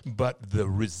 Yeah. But the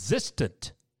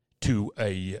resistant to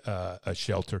a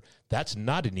shelter, that's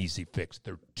not an easy fix.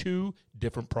 They're two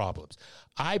different problems.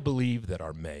 I believe that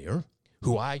our mayor,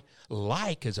 who I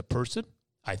like as a person,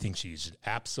 I think she's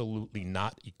absolutely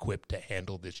not equipped to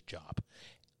handle this job.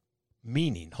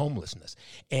 Meaning homelessness.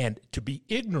 And to be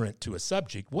ignorant to a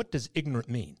subject, what does ignorant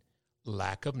mean?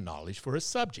 Lack of knowledge for a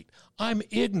subject. I'm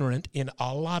ignorant in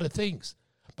a lot of things,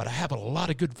 but I have a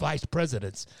lot of good vice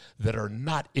presidents that are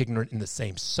not ignorant in the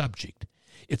same subject.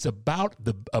 It's about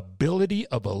the ability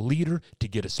of a leader to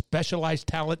get a specialized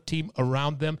talent team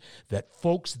around them, that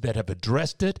folks that have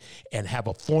addressed it and have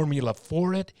a formula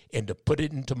for it, and to put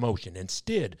it into motion.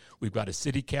 Instead, we've got a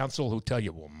city council who tell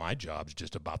you, well, my job's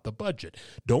just about the budget.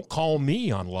 Don't call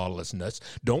me on lawlessness.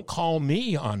 Don't call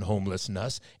me on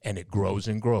homelessness, and it grows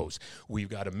and grows. We've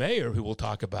got a mayor who will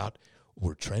talk about,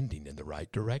 we're trending in the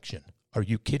right direction. Are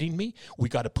you kidding me? We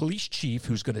got a police chief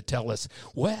who's going to tell us,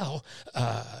 well,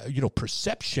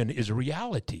 perception is a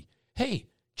reality. Hey,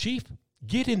 chief,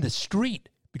 get in the street,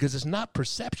 because it's not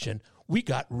perception. We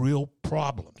got real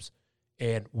problems.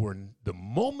 And the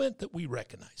moment that we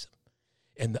recognize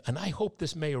them, and I hope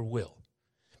this mayor will,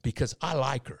 because I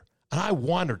like her, and I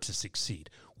want her to succeed.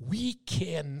 We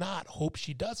cannot hope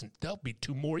she doesn't. There'll be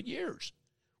 2 more years.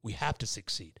 We have to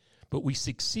succeed. But we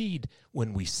succeed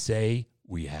when we say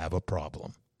we have a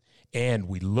problem, and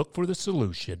we look for the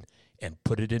solution and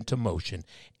put it into motion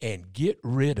and get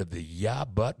rid of the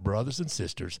but brothers and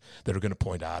sisters that are going to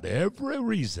point out every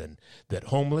reason that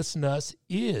homelessness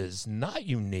is not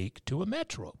unique to a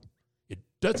metro. It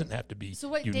doesn't have to be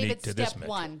unique David, to this step metro.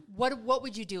 one, what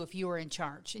would you do if you were in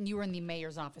charge and you were in the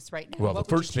mayor's office right now? Well, What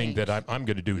the would first you thing that change? I'm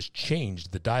going to do is change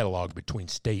the dialogue between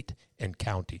state and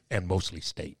county, and mostly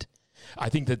state. I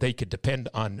think that they could depend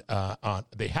on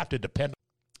they have to depend.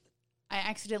 I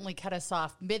accidentally cut us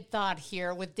off mid-thought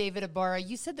here with David Ibarra.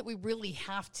 You said that we really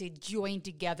have to join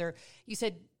together. You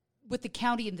said with the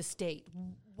county and the state.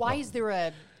 Why is there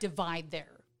a divide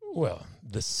there? Well,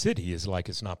 the city is like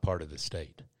it's not part of the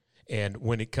state. And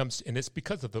when it comes, and it's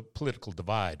because of the political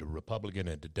divide, a Republican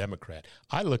and a Democrat,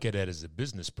 I look at it as a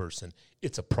business person,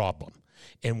 it's a problem.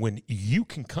 And when you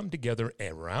can come together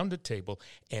around a table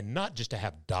and not just to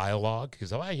have dialogue,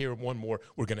 because if I hear one more,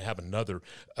 we're going to have another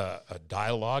a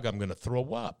dialogue, I'm going to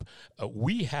throw up.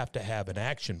 We have to have an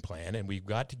action plan, and we've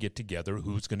got to get together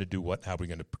who's going to do what, how we're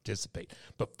going to participate.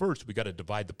 But first, we got to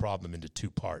divide the problem into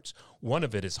 2 parts. One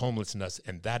of it is homelessness,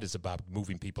 and that is about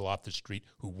moving people off the street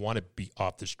who want to be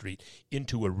off the street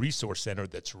into a resource center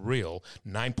that's real,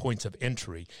 9 points of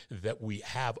entry, that we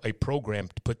have a program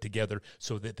to put together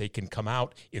so that they can come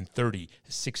out in 30,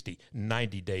 60,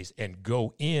 90 days and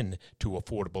go in to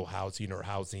affordable housing or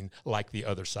housing like the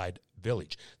other side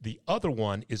village. The other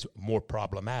one is more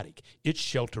problematic. It's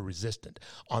shelter resistant.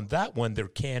 On that one, there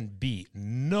can be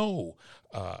no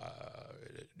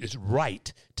is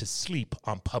right to sleep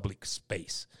on public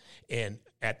space. And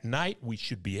at night, we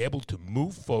should be able to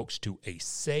move folks to a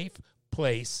safe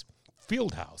place,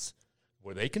 field house,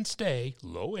 where they can stay,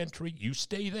 low entry, you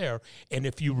stay there. And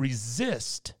if you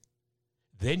resist,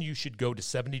 then you should go to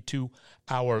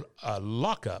 72-hour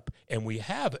lockup, and we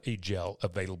have a jail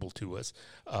available to us,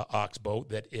 Oxbow,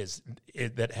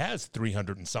 that has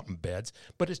 300 and something beds,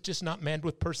 but it's just not manned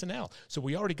with personnel. So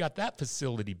we already got that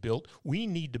facility built. We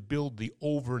need to build the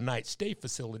overnight stay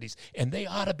facilities, and they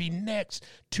ought to be next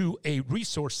to a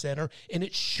resource center, and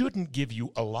it shouldn't give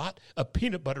you a lot. A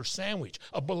peanut butter sandwich,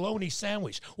 a bologna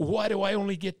sandwich. Why do I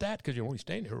only get that? Because you're only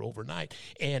staying here overnight.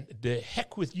 And the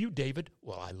heck with you, David.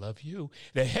 Well, I love you.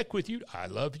 The heck with you. I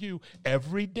love you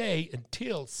every day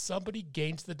until somebody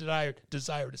gains the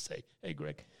desire to say, hey,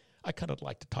 Greg, I kind of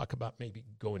like to talk about maybe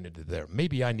going into there.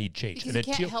 Maybe I need change. Because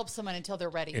you can't help someone until they're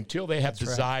ready. Until they have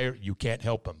desire, you can't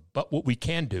help them. But what we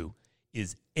can do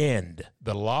is end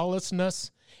the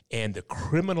lawlessness and the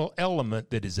criminal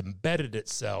element that has embedded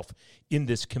itself in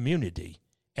this community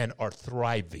and are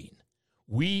thriving.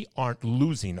 We aren't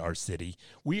losing our city.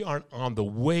 We aren't on the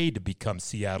way to become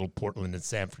Seattle, Portland, and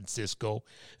San Francisco.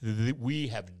 We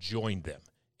have joined them,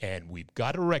 and we've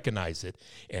got to recognize it.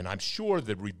 And I'm sure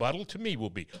the rebuttal to me will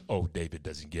be, oh, David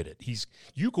doesn't get it.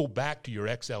 You go back to your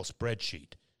Excel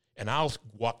spreadsheet, and I'll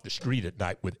walk the street at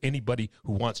night with anybody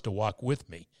who wants to walk with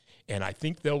me. And I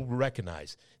think they'll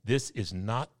recognize this is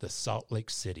not the Salt Lake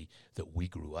City that we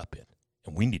grew up in,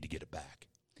 and we need to get it back.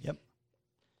 Yep.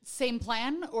 Same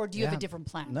plan, or do you have a different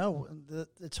plan? No,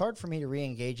 it's hard for me to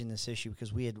re-engage in this issue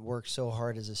because we had worked so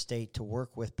hard as a state to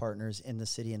work with partners in the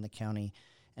city and the county,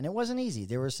 and it wasn't easy.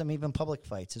 There were some even public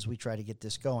fights as we tried to get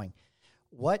this going.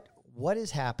 What has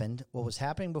happened, what was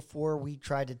happening before we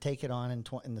tried to take it on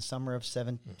in the summer of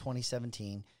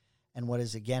 2017, and what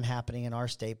is again happening in our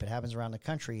state but happens around the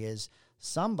country is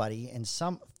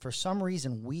for some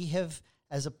reason we have,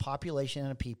 as a population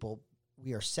and a people,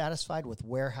 we are satisfied with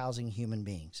warehousing human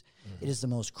beings. Mm-hmm. It is the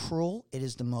most cruel, it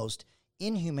is the most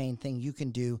inhumane thing you can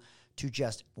do to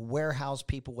just warehouse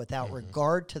people without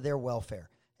regard to their welfare.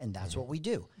 And that's what we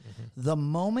do. Mm-hmm. The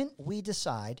moment we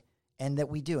decide, and that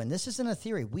we do, and this isn't a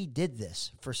theory, we did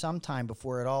this for some time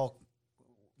before it all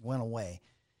went away.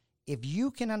 If you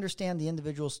can understand the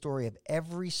individual story of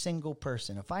every single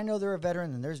person, if I know they're a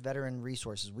veteran and there's veteran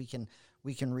resources, we don't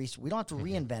have to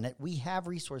reinvent it. We have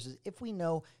resources. If we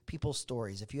know people's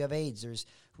stories, if you have AIDS, there's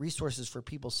resources for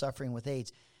people suffering with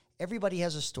AIDS. Everybody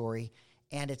has a story,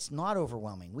 and it's not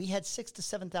overwhelming. We had 6,000 to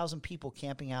 7,000 people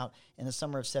camping out in the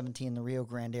summer of 2017 in the Rio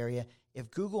Grande area.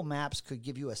 If Google Maps could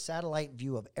give you a satellite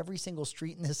view of every single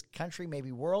street in this country,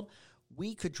 maybe world,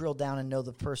 we could drill down and know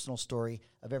the personal story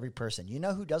of every person. You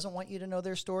know who doesn't want you to know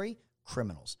their story?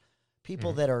 Criminals.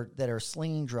 People that are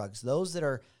slinging drugs. Those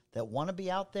that want to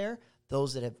be out there,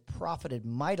 those that have profited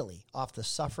mightily off the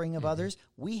suffering of others.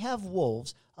 We have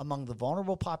wolves among the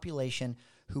vulnerable population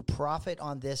who profit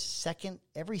on this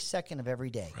every second of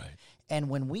every day. Right. And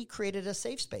when we created a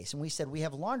safe space and we said we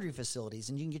have laundry facilities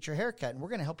and you can get your hair cut and we're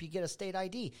going to help you get a state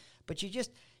ID, but you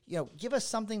just, give us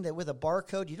something that with a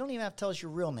barcode, you don't even have to tell us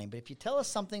your real name, but if you tell us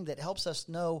something that helps us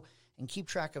know and keep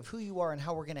track of who you are and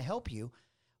how we're going to help you,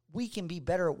 we can be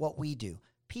better at what we do.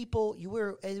 People,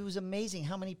 it was amazing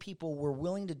how many people were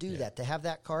willing to do that, to have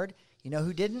that card. You know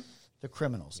who didn't? The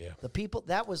criminals. Yeah. The people,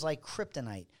 that was like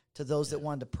kryptonite to those that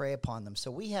wanted to prey upon them.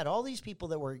 So we had all these people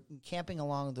that were camping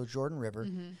along the Jordan River.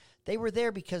 They were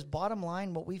there because bottom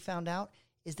line, what we found out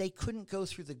is they couldn't go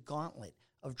through the gauntlet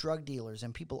of drug dealers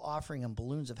and people offering them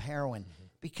balloons of heroin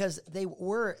because they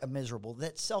were miserable.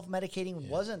 That self-medicating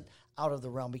wasn't out of the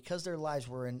realm because their lives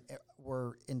were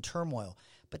in turmoil.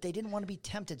 But they didn't want to be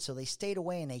tempted, so they stayed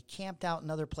away and they camped out in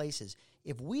other places.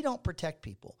 If we don't protect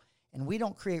people and we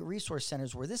don't create resource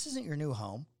centers where this isn't your new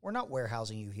home, we're not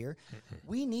warehousing you here.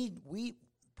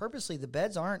 Purposely, the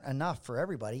beds aren't enough for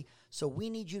everybody, so we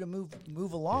need you to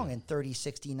move along in 30,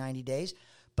 60, 90 days.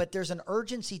 But there's an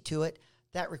urgency to it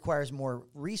that requires more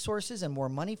resources and more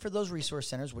money for those resource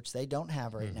centers, which they don't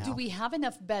have right now. Do we have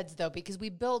enough beds, though? Because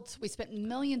we spent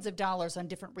millions of dollars on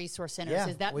different resource centers. Yeah,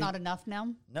 Is that not enough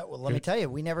now? No, well, let me tell you,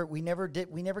 we never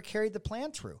carried the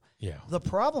plan through. Yeah. The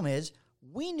problem is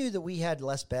we knew that we had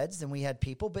less beds than we had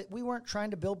people, but we weren't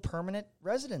trying to build permanent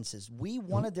residences. We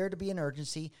wanted there to be an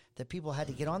urgency that people had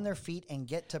to get on their feet and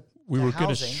get to We were going to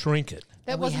housing. shrink it.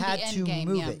 That And wasn't we had the end to game,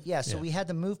 move yeah. it. Yeah, so we had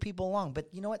to move people along. But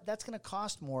you know what? That's going to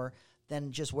cost more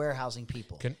than just warehousing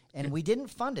people. And we didn't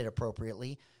fund it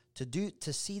appropriately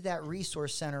to see that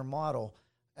resource center model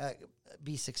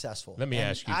be successful. Let me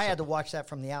ask you I had something. to watch that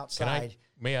from the outside.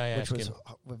 May I ask which him?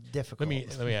 was difficult.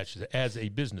 Let me ask you, as a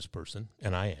business person,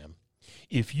 and I am,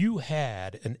 if you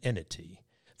had an entity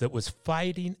that was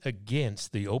fighting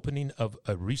against the opening of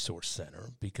a resource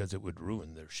center because it would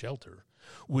ruin their shelter,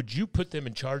 would you put them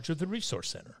in charge of the resource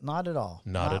center? Not at all.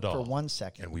 Not at all. For 1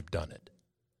 second. And we've done it.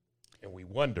 And we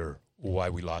wonder why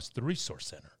we lost the resource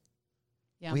center.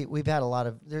 Yeah. We've had a lot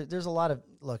of there's a lot of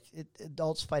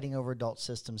adults fighting over adult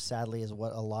systems. Sadly, is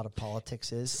what a lot of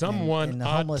politics is. And the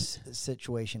homeless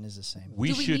situation is the same. Do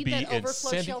we should need be that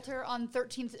overflow incenting- shelter on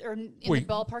 13th or in the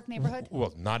ballpark neighborhood?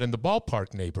 Well, not in the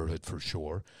ballpark neighborhood for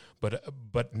sure,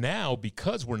 but now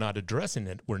because we're not addressing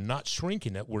it, we're not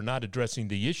shrinking it, we're not addressing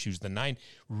the issues, the 9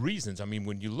 reasons. I mean,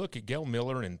 when you look at Gail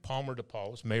Miller and Palmer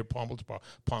DePaulis, Mayor Palmer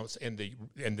DePaulis, and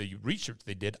the research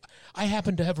they did, I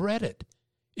happen to have read it.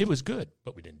 It was good,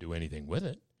 but we didn't do anything with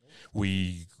it.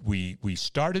 We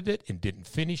started it and didn't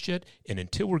finish it, and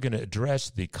until we're going to address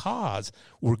the cause,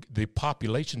 the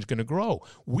population's going to grow.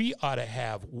 We ought to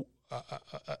have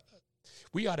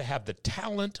the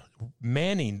talent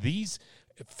manning these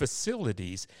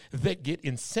facilities that get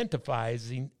incentivize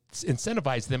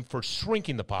them for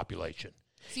shrinking the population.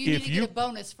 So you need to get a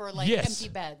bonus for empty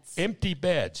beds. Empty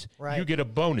beds. Right. You get a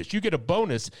bonus. You get a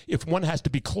bonus if one has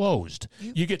to be closed.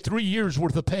 You get 3 years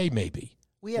worth of pay maybe.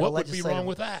 What would be wrong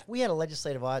with that? We had a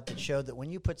legislative audit that showed that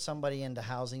when you put somebody into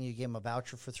housing, you give them a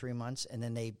voucher for 3 months, and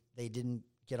then they didn't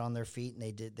get on their feet and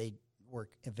they were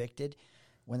evicted.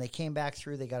 When they came back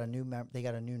through, they got a new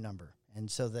number. And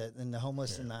so the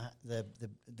homeless in the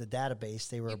database,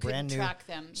 they were brand new. Track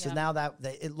them. So yeah. now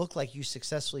it looked like you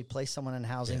successfully placed someone in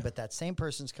housing, but that same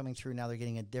person's coming through now. They're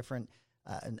getting a different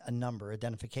a number,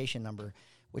 identification number,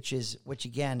 which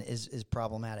again is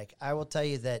problematic. I will tell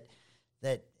you that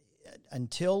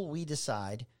until we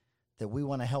decide that we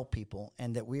want to help people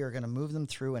and that we are going to move them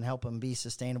through and help them be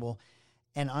sustainable,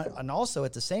 and also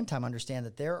at the same time understand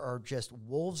that there are just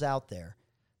wolves out there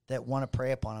that want to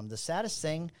prey upon them. The saddest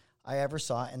thing I ever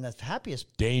saw, and the happiest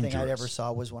thing I ever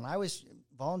saw, was when I was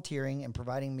volunteering and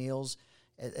providing meals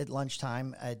at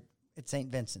lunchtime at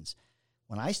St. Vincent's.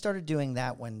 When I started doing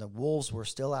that, when the wolves were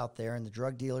still out there and the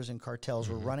drug dealers and cartels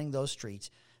were running those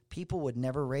streets, people would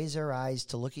never raise their eyes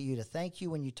to look at you to thank you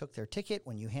when you took their ticket,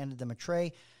 when you handed them a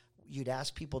tray. You'd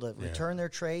ask people to return their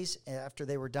trays after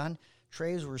they were done.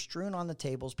 Trays were strewn on the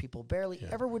tables. People barely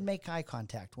ever would make eye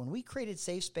contact. When we created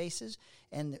safe spaces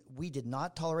and we did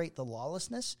not tolerate the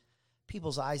lawlessness,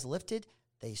 people's eyes lifted.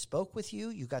 They spoke with you.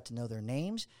 You got to know their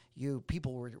names.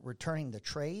 People were returning the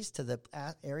trays to the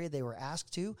area they were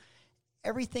asked to.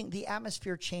 Everything, the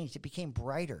atmosphere changed. It became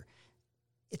brighter.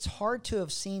 It's hard to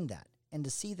have seen that and to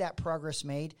see that progress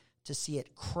made, to see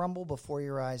it crumble before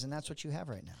your eyes, and that's what you have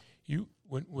right now.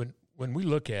 When we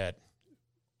look at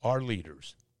our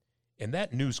leaders, and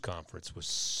that news conference was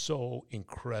so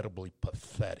incredibly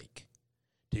pathetic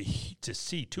to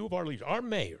see 2 of our leaders, our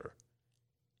mayor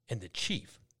and the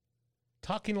chief,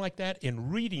 talking like that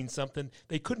and reading something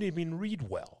they couldn't even read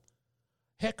well.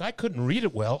 Heck, I couldn't read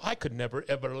it well. I could never,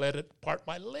 ever let it part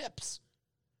my lips.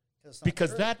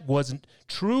 Because that wasn't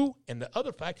true. And the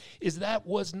other fact is that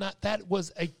was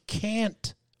a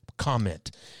can't comment.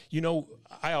 You know,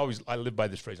 I live by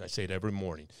this phrase, and I say it every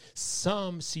morning.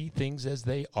 Some see things as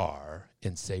they are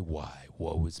and say, why?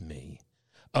 Woe is me.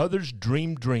 Others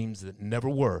dream dreams that never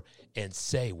were and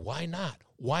say, why not?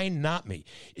 Why not me?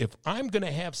 If I'm going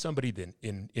to have somebody then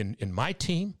in my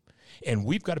team and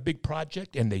we've got a big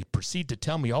project and they proceed to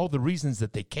tell me all the reasons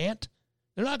that they can't,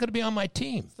 they're not going to be on my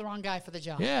team. It's the wrong guy for the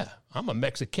job. Yeah, I'm a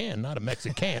Mexican, not a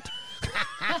Mexicant.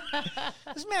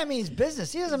 This man means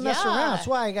business. He doesn't mess around. That's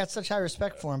why I got such high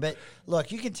respect for him. But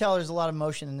look, you can tell there's a lot of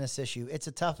emotion in this issue. It's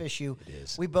a tough issue. It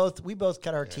is. We both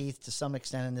cut our teeth to some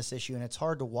extent in this issue, and it's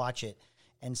hard to watch it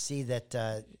and see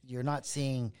that you're not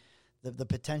seeing the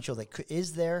potential that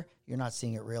is there. You're not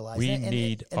seeing it realized. We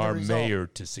need our mayor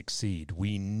to succeed.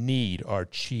 We need our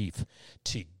chief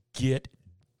to get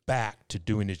back to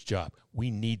doing his job. We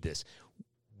need this.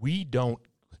 We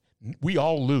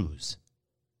all lose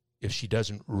if she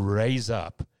doesn't raise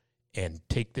up and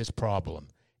take this problem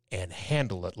and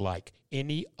handle it like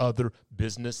any other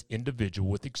business individual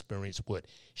with experience would.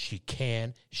 She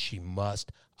can, she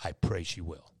must. I pray she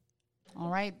will. All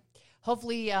right.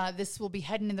 Hopefully this will be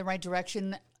heading in the right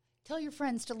direction. Tell your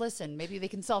friends to listen. Maybe they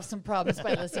can solve some problems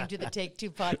by listening to the Take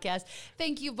Two podcast.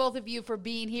 Thank you, both of you, for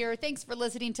being here. Thanks for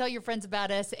listening. Tell your friends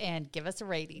about us and give us a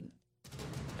rating.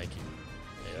 Thank you.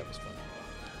 Hey, that was fun.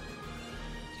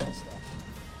 Good stuff.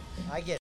 I get